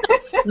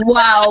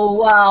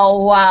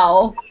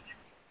 Wow.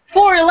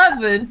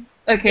 4'11".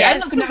 Okay, yes. I'm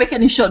not going to make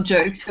any short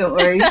jokes. Don't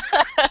worry.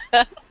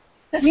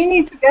 We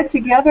need to get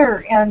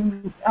together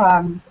and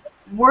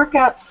work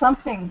out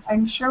something.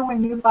 I'm sure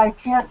when you buy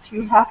pants,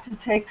 you have to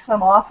take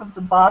some off of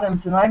the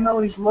bottoms, and I'm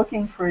always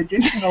looking for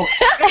additional.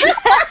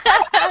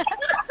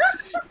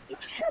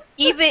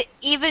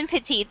 Even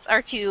petites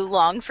are too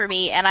long for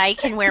me, and I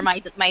can wear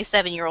my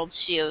 7-year-old's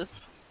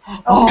shoes.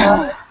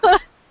 Oh.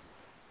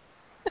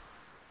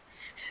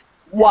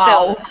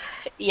 Wow. So,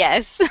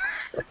 yes.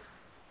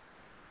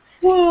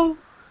 Well,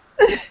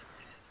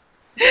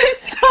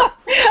 so,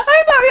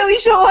 I'm not really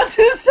sure what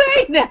to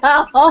say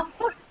now.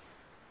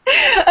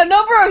 A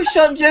number of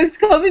short jokes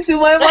come into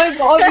my mind,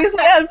 but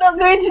obviously I'm not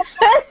going to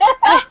say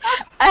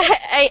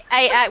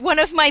I one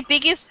of my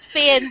biggest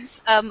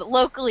fans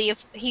locally,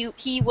 if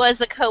he was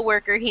a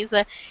coworker,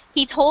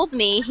 he told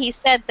me, he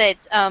said that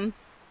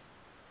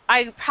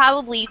I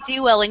probably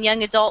do well in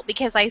young adult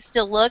because I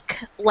still look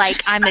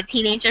like I'm a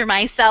teenager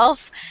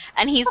myself,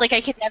 and he's like,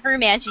 I could never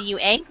imagine you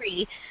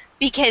angry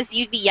because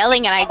you'd be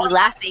yelling and I'd be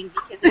laughing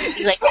because it would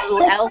be like a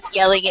little elf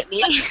yelling at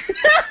me.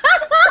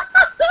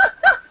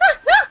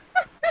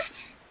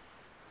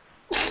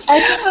 I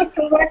think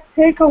the correct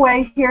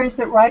takeaway here is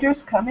that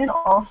writers come in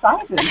all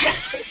sizes.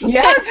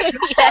 Yes.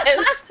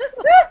 Yes.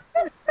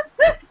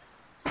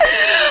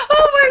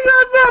 Oh my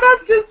God, no,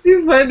 that's just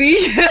too funny.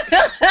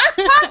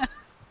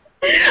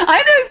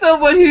 I know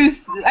someone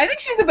I think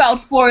she's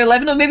about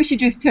 4'11", or maybe she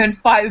just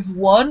turned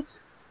 5'1".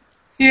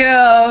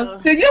 Yeah.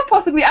 So you're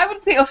possibly, I would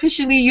say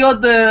officially you're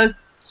the...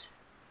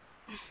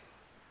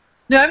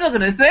 No, I'm not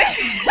gonna say.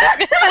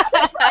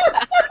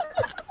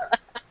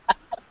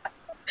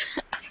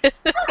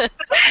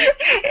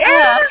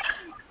 Yeah.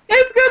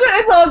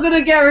 It's all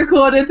gonna get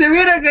recorded, so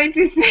we're not going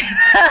to say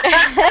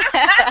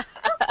that.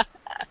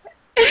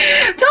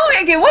 Tell me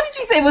again, what did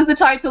you say was the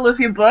title of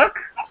your book,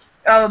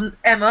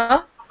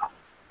 Emma?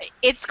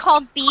 It's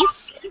called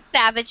Beasts and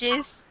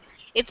Savages.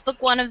 It's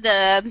book 1 of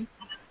the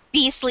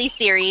Beastly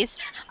series.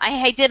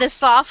 I did a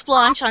soft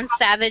launch on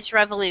Savage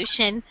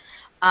Revolution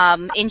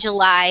in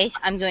July.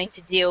 I'm going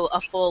to do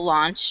a full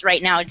launch.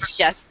 Right now it's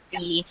just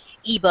the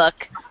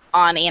ebook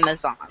on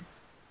Amazon.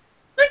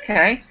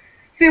 Okay.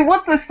 So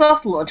what's a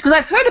soft launch? Because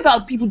I've heard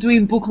about people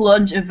doing book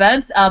launch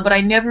events, but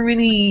I never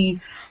really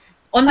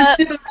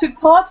understood or took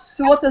part.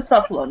 So what's a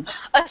soft launch?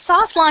 A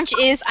soft launch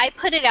is I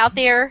put it out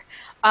there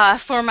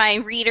for my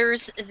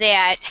readers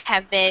that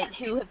have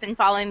been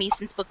following me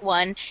since book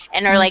 1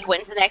 and are like,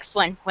 when's the next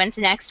one? When's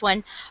the next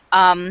one?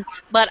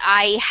 But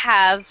I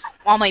have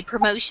all my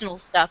promotional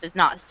stuff is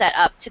not set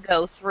up to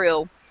go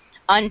through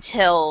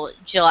until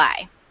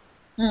July.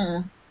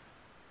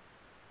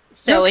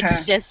 So Okay.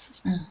 it's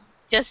just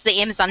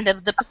the Amazon.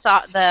 The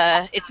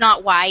it's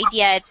not wide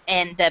yet,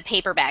 and the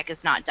paperback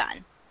is not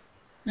done.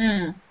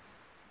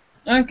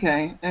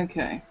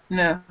 Okay.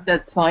 No,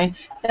 that's fine.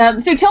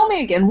 So tell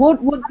me again,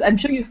 what's... I'm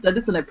sure you've said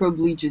this and I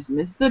probably just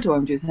missed it, or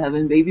I'm just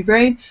having baby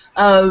brain.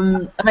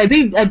 And I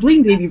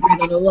blame baby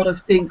brain on a lot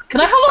of things. How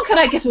long can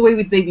I get away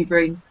with baby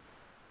brain?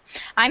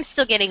 I'm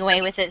still getting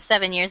away with it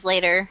 7 years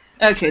later.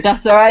 Okay,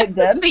 that's alright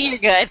then. So you're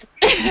good.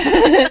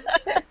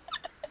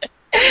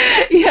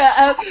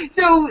 Yeah,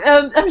 so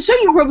I'm sure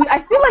you probably...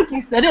 I feel like you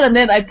said it and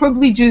then I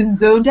probably just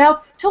zoned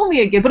out. Tell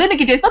me again. But then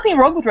again, there's nothing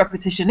wrong with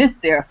repetition, is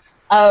there?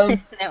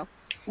 No.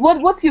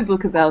 What's your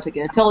book about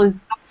again? Tell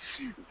us.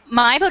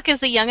 my book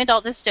is a young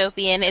adult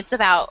dystopian. It's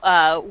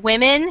about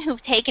women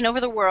who've taken over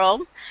the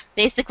world.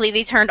 Basically,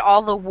 they turned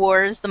all the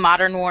wars, the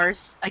modern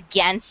wars,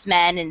 against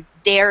men, and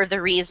they're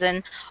the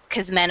reason,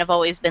 because men have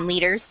always been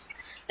leaders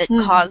that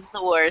cause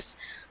the wars.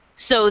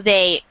 So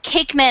they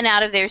kick men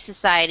out of their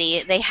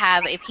society. They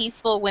have a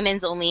peaceful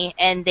women's only,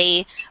 and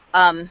they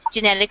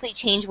genetically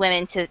change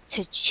women to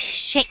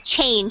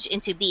change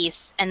into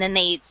beasts, and then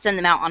they send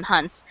them out on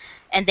hunts,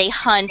 and they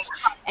hunt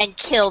and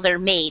kill their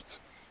mate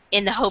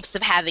in the hopes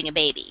of having a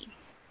baby.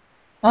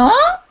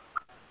 Huh?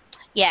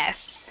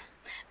 Yes.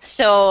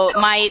 So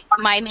my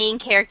main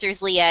character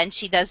is Leah, and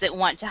she doesn't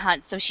want to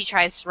hunt, so she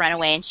tries to run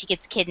away, and she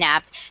gets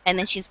kidnapped, and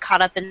then she's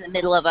caught up in the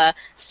middle of a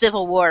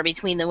civil war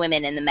between the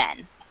women and the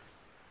men.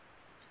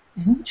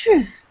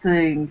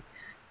 Interesting.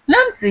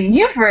 Nancy,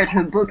 you've read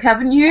her book,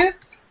 haven't you?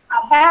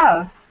 I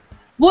have.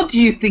 What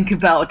do you think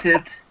about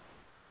it?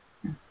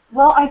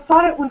 Well, I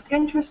thought it was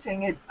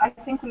interesting. I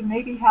think we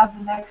maybe have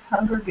the next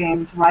Hunger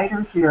Games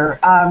writer here.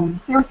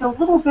 There's a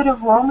little bit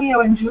of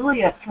Romeo and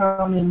Juliet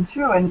thrown in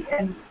too. And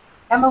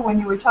Emma, when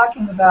you were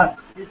talking about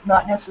it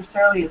not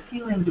necessarily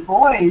appealing to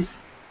boys,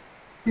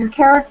 your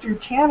character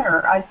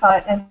Tanner, I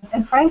thought,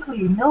 and frankly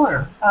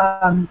Miller,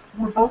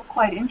 were both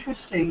quite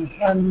interesting.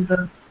 And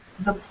the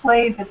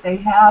play that they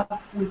have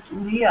with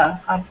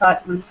Leah, I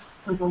thought was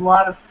a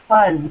lot of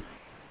fun.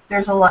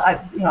 There's a lot,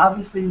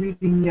 obviously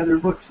reading the other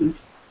books is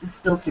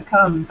still to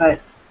come,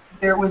 but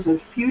there was a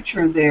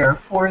future there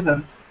for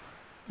them.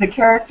 The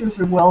characters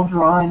are well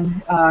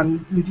drawn.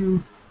 You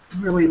do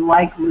really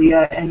like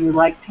Leah, and you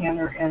like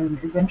Tanner, and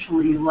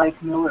eventually you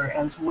like Miller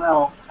as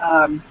well.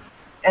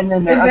 And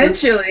then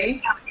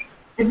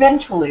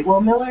eventually, well,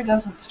 Miller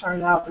doesn't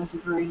start out as a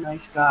very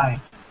nice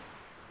guy,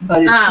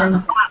 but it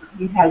turns out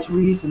he has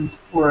reasons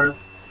for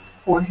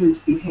his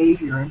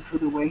behavior and for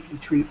the way he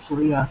treats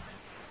Leah.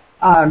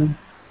 I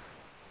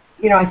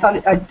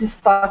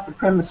just thought the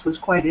premise was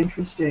quite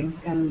interesting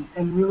and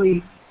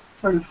really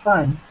sort of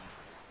fun.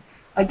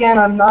 Again,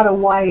 I'm not a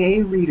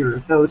YA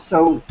reader, though,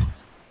 so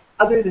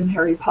other than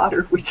Harry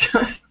Potter, which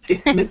I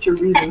admit to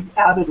reading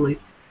avidly,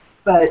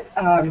 but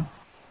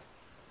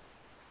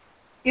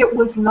it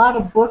was not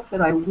a book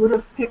that I would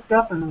have picked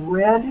up and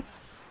read,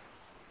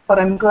 but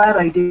I'm glad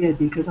I did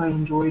because I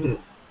enjoyed it.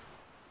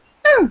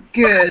 Oh,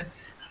 good.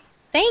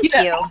 Thank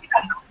you.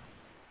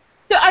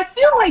 So I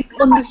feel like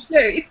on the show,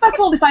 if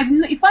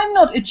I'm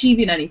not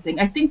achieving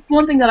anything, I think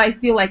one thing that I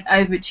feel like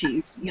I've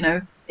achieved,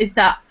 is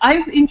that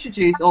I've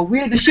introduced,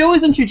 the show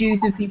is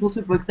introducing people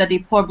to books that they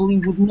probably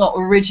would not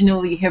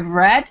originally have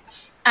read,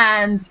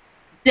 and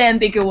then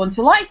they go on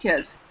to like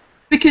it.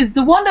 Because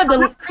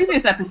the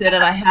previous episode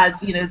that I had,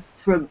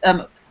 from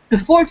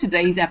before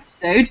today's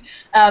episode,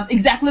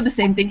 exactly the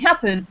same thing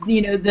happened.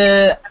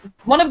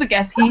 One of the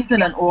guests, he's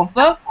an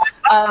author,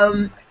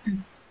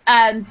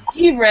 and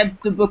he read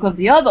the book of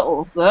the other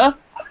author,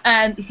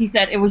 and he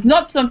said it was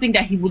not something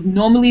that he would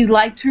normally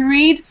like to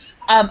read,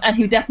 and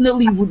he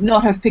definitely would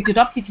not have picked it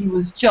up if he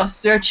was just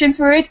searching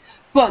for it.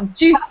 But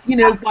just,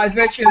 by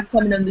virtue of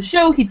coming on the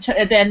show, he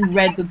then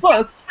read the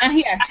book, and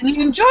he actually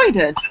enjoyed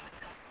it.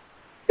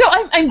 So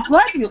I'm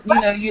glad you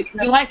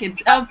like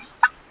it.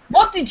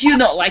 What did you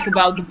not like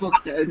about the book,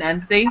 though,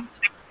 Nancy?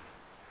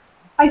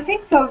 I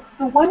think the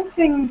one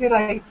thing that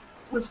I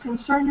was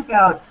concerned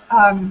about,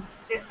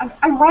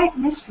 I write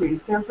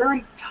mysteries. They're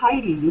very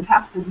tidy. You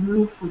have to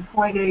move from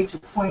point A to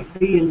point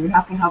B, and you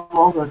have to have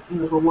all the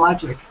the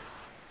logic.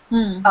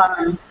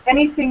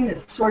 Anything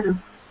that's sort of,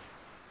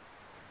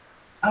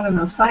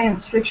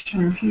 science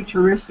fiction or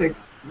futuristic,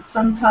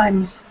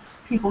 sometimes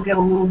people get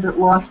a little bit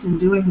lost in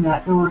doing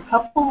that. There were a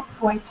couple of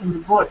points in the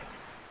book,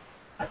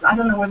 I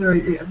don't know whether,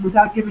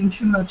 without giving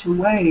too much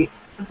away,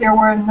 but there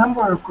were a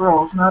number of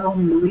girls, not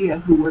only Leah,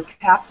 who were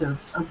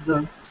captives of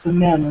the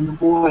men and the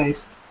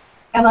boys.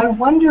 And I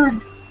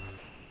wondered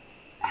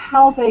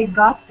how they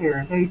got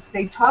there.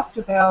 They talked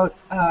about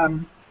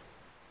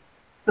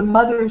the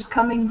mothers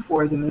coming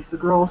for them if the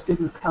girls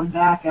didn't come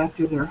back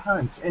after their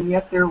hunts, and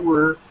yet there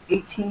were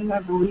 18, I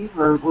believe,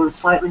 or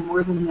slightly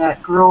more than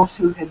that, girls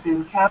who had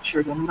been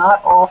captured, and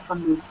not all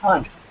from this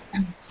hunt.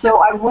 So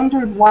I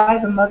wondered why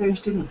the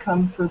mothers didn't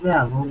come for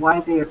them, or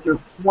why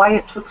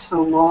it took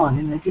so long,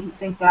 and I didn't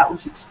think that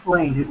was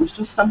explained. It was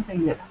just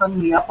something that hung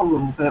me up a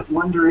little bit,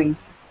 wondering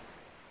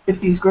if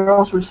these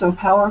girls were so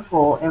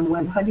powerful and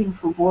went hunting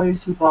for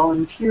boys who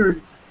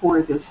volunteered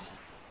for this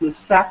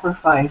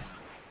sacrifice,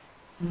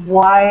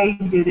 why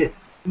did it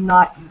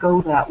not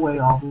go that way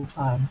all the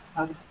time?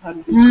 How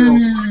did these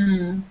girls...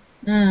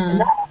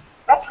 And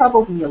that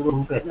troubled me a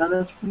little bit. Now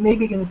that's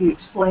maybe going to be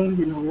explained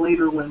in the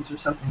later ones or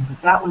something,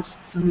 but that was,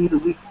 to me, the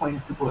weak point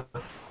of the book.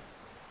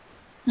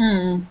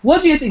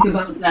 What do you think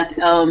about that,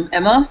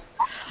 Emma?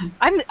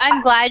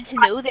 I'm glad to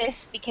know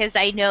this because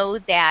I know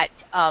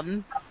that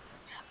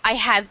I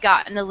have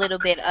gotten a little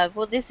bit of,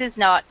 this is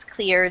not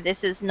clear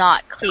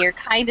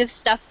kind of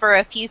stuff for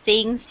a few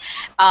things.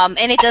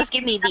 And it does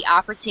give me the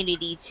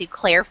opportunity to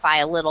clarify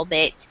a little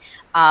bit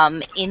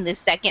in the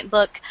second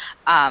book.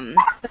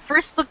 The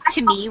first book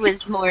to me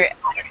was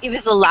it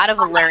was a lot of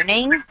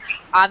learning.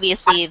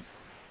 Obviously,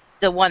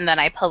 the one that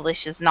I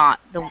publish is not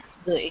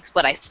it's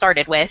what I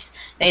started with.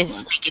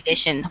 It's like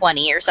edition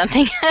 20 or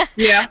something.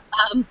 Yeah.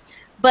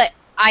 But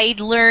I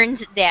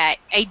learned that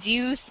I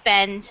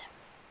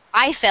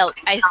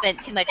felt I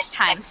spent too much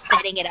time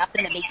setting it up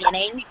in the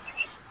beginning,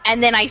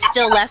 and then I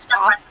still left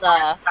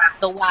off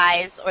the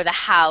whys or the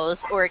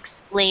hows, or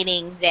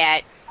explaining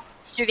that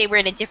sure they were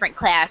in a different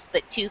class,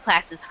 but 2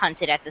 classes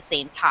hunted at the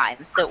same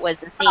time. So it was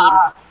the same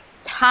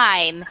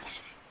time.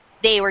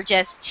 They were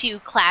just 2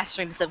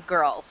 classrooms of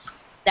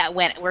girls that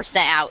were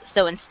sent out.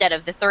 So instead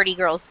of the 30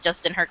 girls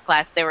just in her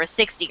class, there were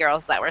 60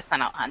 girls that were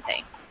sent out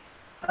hunting.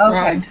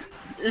 Okay.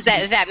 Does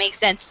that make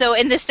sense? So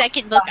in the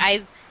second book,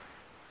 I've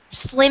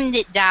slimmed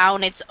it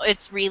down.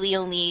 It's really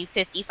only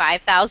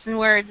 55,000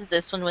 words.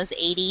 This one was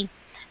 80,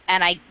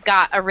 and I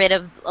got rid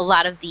of a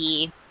lot of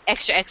the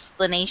extra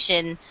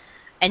explanation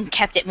and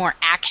kept it more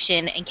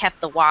action and kept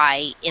the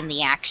why in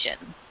the action.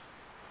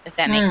 If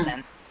that makes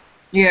sense.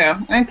 Yeah.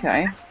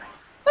 Okay.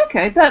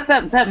 Okay,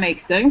 that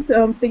makes sense.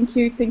 Thank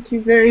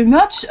you very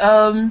much.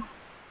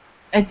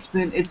 It's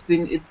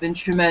been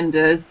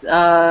tremendous.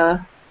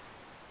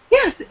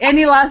 Yes.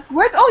 Any last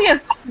words? Oh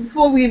yes.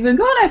 Before we even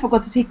go on, I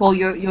forgot to take all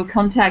your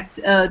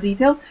contact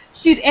details.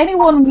 Should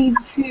anyone need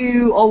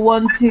to or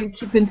want to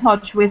keep in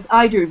touch with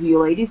either of you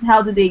ladies,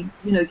 how do they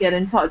get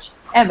in touch?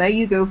 Emma,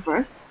 you go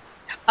first.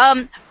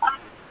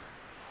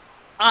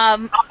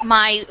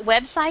 My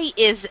website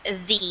is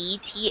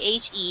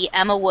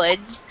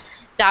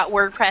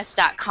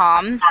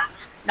emmawoods.wordpress.com.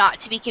 Not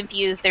to be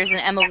confused, there's an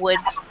Emma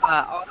Woods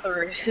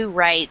author who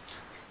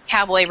writes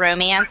cowboy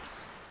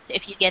romance.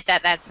 If you get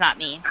that, that's not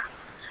me.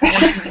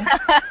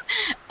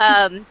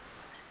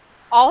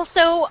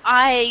 Also,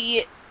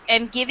 I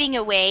am giving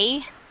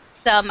away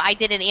I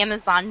did an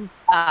Amazon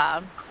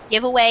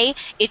giveaway.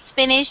 It's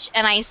finished,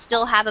 and I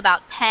still have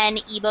about 10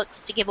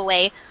 ebooks to give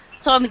away.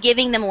 So I'm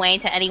giving them away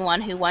to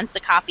anyone who wants a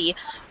copy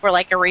for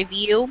like a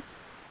review.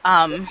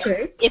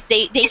 If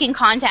they can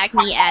contact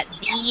me at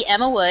the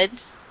Emma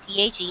Woods,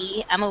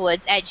 Emma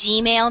Woods at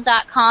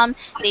gmail.com.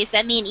 They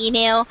send me an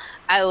email,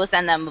 I will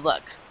send them a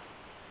book.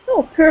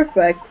 Oh,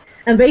 perfect.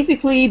 And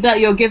basically that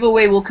your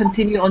giveaway will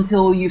continue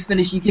until you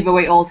give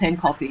away all 10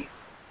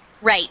 copies.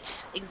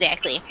 Right,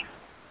 exactly.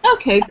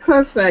 Okay,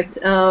 perfect.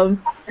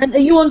 And are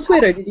you on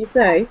Twitter, did you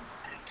say?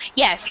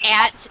 Yes,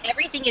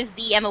 everything is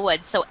the Emma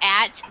Woods. So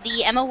at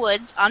the Emma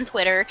Woods on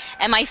Twitter,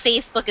 and my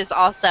Facebook is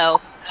also.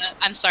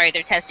 I'm sorry,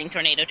 they're testing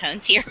tornado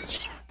tones here.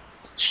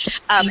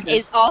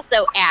 Is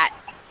also at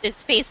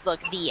this Facebook,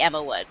 the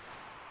Emma Woods.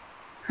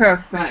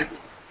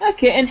 Perfect.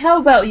 Okay, and how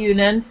about you,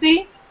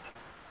 Nancy?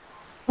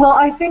 Well,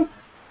 I think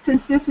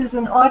since this is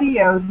an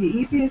audio, the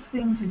easiest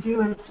thing to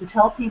do is to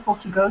tell people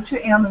to go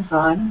to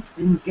Amazon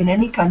in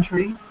any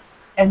country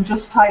and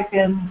just type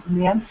in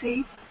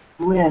Nancy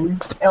Lynn,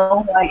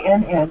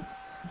 Lynn,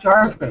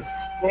 Jarvis,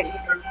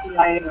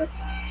 Jarvis.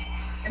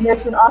 And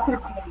there's an author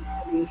page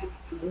for the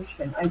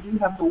information. I do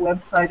have the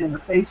website and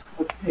the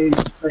Facebook page,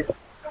 but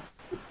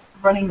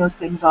running those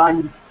things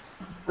on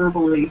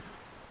verbally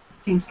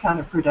seems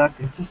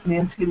counterproductive. Just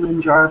Nancy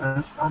Lynn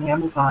Jarvis on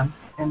Amazon,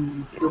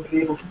 and you'll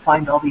be able to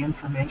find all the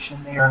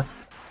information there,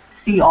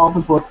 see all the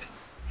books,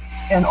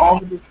 and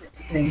all the different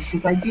things,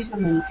 because I do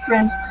them in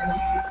print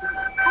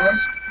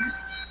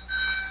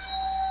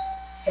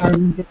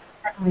and they're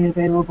currently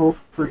available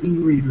for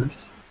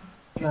e-readers.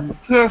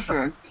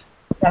 Perfect.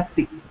 That's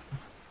the easiest.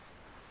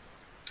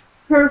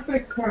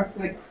 Perfect.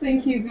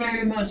 Thank you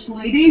very much,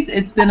 ladies.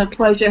 It's been a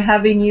pleasure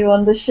having you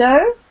on the show.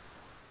 It's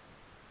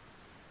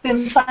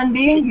been fun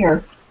being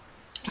here.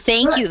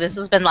 Thank you. This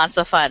has been lots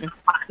of fun.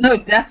 No,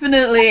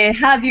 definitely it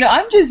has.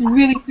 I'm just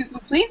really super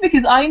pleased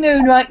because I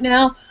know right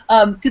now,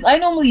 because I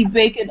normally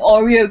bake an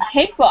Oreo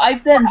cake, but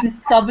I've then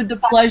discovered the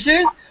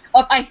pleasures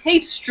of, I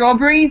hate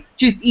strawberries,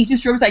 just eating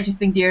strawberries, I just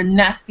think they're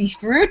nasty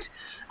fruit.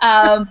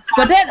 But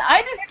then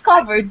I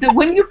discovered that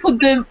when you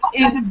put them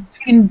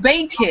in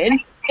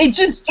bacon, it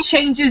just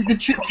changes the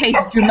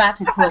taste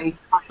dramatically.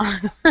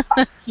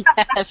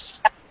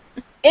 Yes.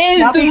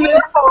 Now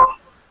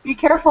be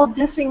careful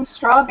dissing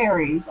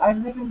strawberries. I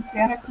live in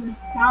Santa Cruz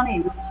County,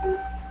 which is the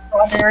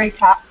strawberry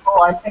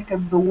capital, I think,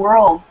 of the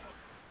world.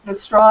 The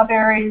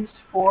strawberries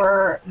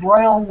for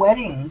royal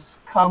weddings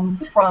come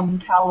from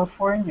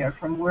California,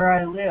 from where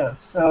I live.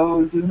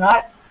 So do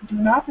not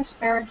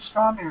disparage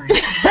strawberries.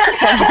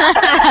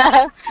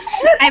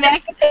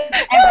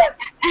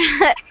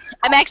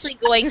 I'm actually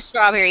going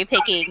strawberry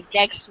picking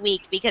next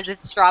week because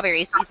it's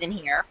strawberry season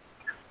here.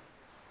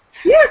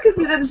 Yeah, because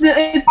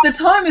it's the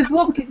time as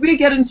well, because we're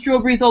getting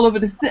strawberries all over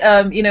the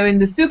in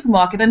the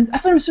supermarket, and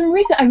for some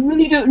reason I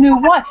really don't know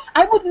why.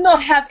 I would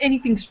not have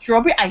anything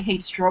strawberry. I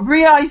hate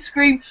strawberry ice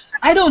cream.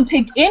 I don't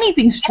take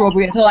anything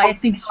strawberry at all. I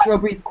think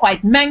strawberry is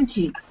quite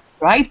manky,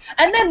 right?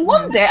 And then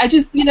one day I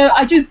just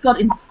got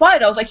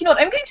inspired. I was like, I'm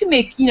going to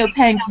make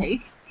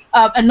pancakes,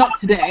 and not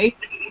today,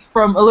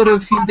 from a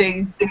few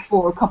days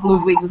before, a couple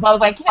of weeks. But I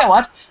was like, you know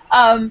what?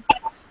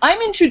 I'm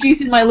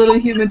introducing my little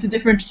human to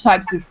different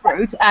types of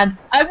fruit, and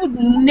I would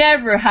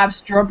never have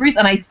strawberries,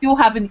 and I still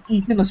haven't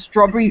eaten a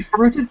strawberry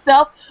fruit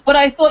itself. But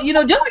I thought,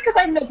 just because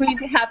I'm not going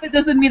to have it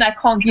doesn't mean I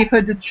can't give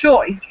her the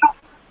choice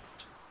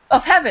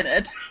of having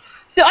it.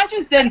 So I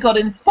just then got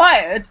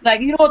inspired,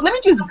 like, let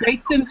me just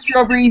grate some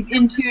strawberries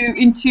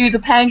into the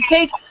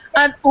pancake,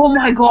 and oh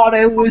my god,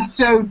 it was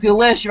so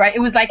delicious, right? It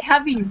was like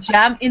having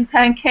jam in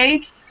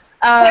pancake,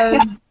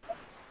 and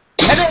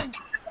then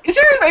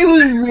it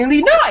was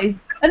really nice.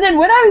 And then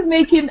when I was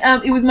making,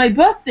 it was my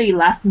birthday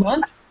last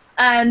month,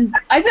 and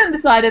I then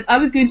decided I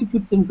was going to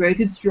put some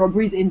grated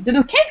strawberries into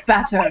the cake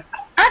batter,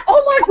 and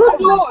oh my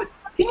good lord,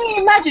 can you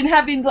imagine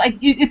having, like,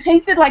 it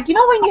tasted like,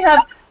 when you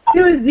have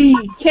oozy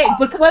cake,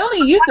 because I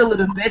only used a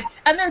little bit,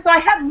 and then so I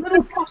had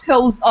little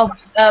potholes of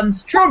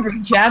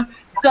strawberry jam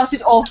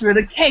dotted all through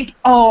the cake.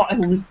 Oh,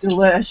 it was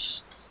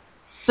delish.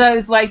 So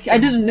it's like I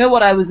didn't know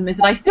what I was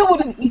missing. I still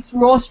wouldn't eat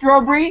raw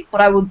strawberry, but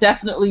I will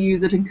definitely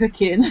use it in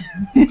cooking.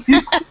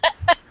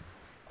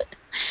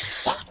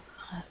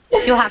 So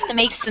you'll have to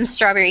make some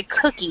strawberry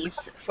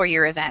cookies for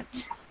your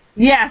event.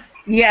 Yes,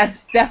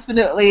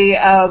 definitely.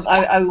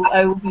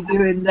 I will be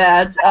doing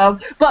that.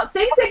 But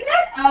thanks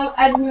again,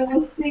 and we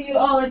will see you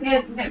all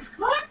again next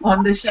time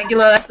on the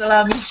Shagila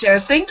Salami Show.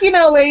 Thank you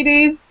now,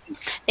 ladies.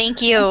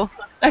 Thank you.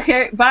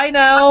 Okay, bye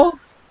now.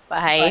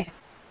 Bye.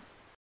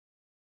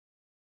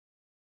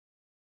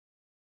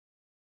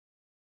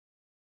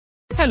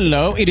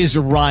 Hello, it is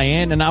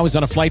Ryan, and I was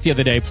on a flight the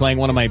other day playing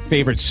one of my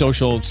favorite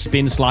social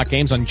spin slot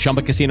games on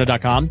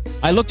ChumbaCasino.com.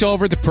 I looked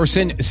over at the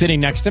person sitting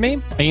next to me,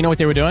 and you know what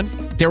they were doing?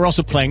 They were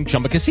also playing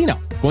Chumba Casino.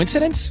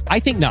 Coincidence? I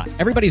think not.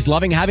 Everybody's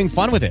loving having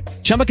fun with it.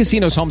 Chumba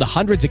Casino is home to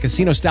hundreds of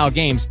casino-style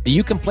games that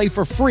you can play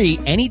for free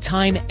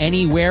anytime,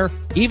 anywhere,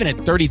 even at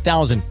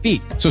 30,000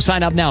 feet. So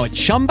sign up now at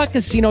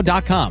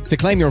ChumbaCasino.com to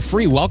claim your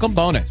free welcome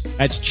bonus.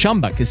 That's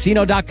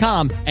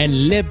ChumbaCasino.com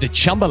and live the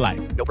Chumba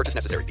life. No purchase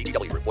necessary.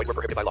 VGW. Void where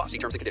prohibited by law. See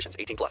terms and conditions.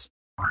 18+.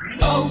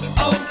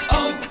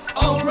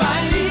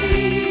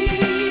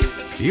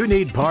 O'Reilly. You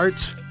need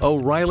parts?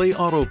 O'Reilly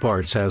Auto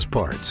Parts has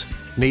parts.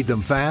 Need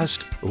them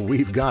fast?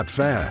 We've got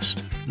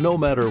fast. No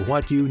matter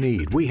what you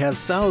need, we have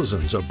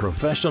thousands of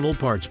professional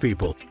parts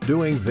people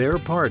doing their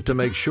part to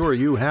make sure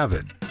you have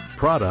it.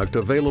 Product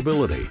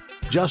availability.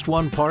 Just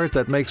one part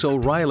that makes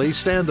O'Reilly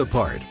stand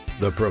apart.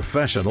 The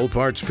professional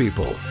parts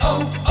people.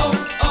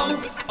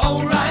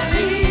 O'Reilly.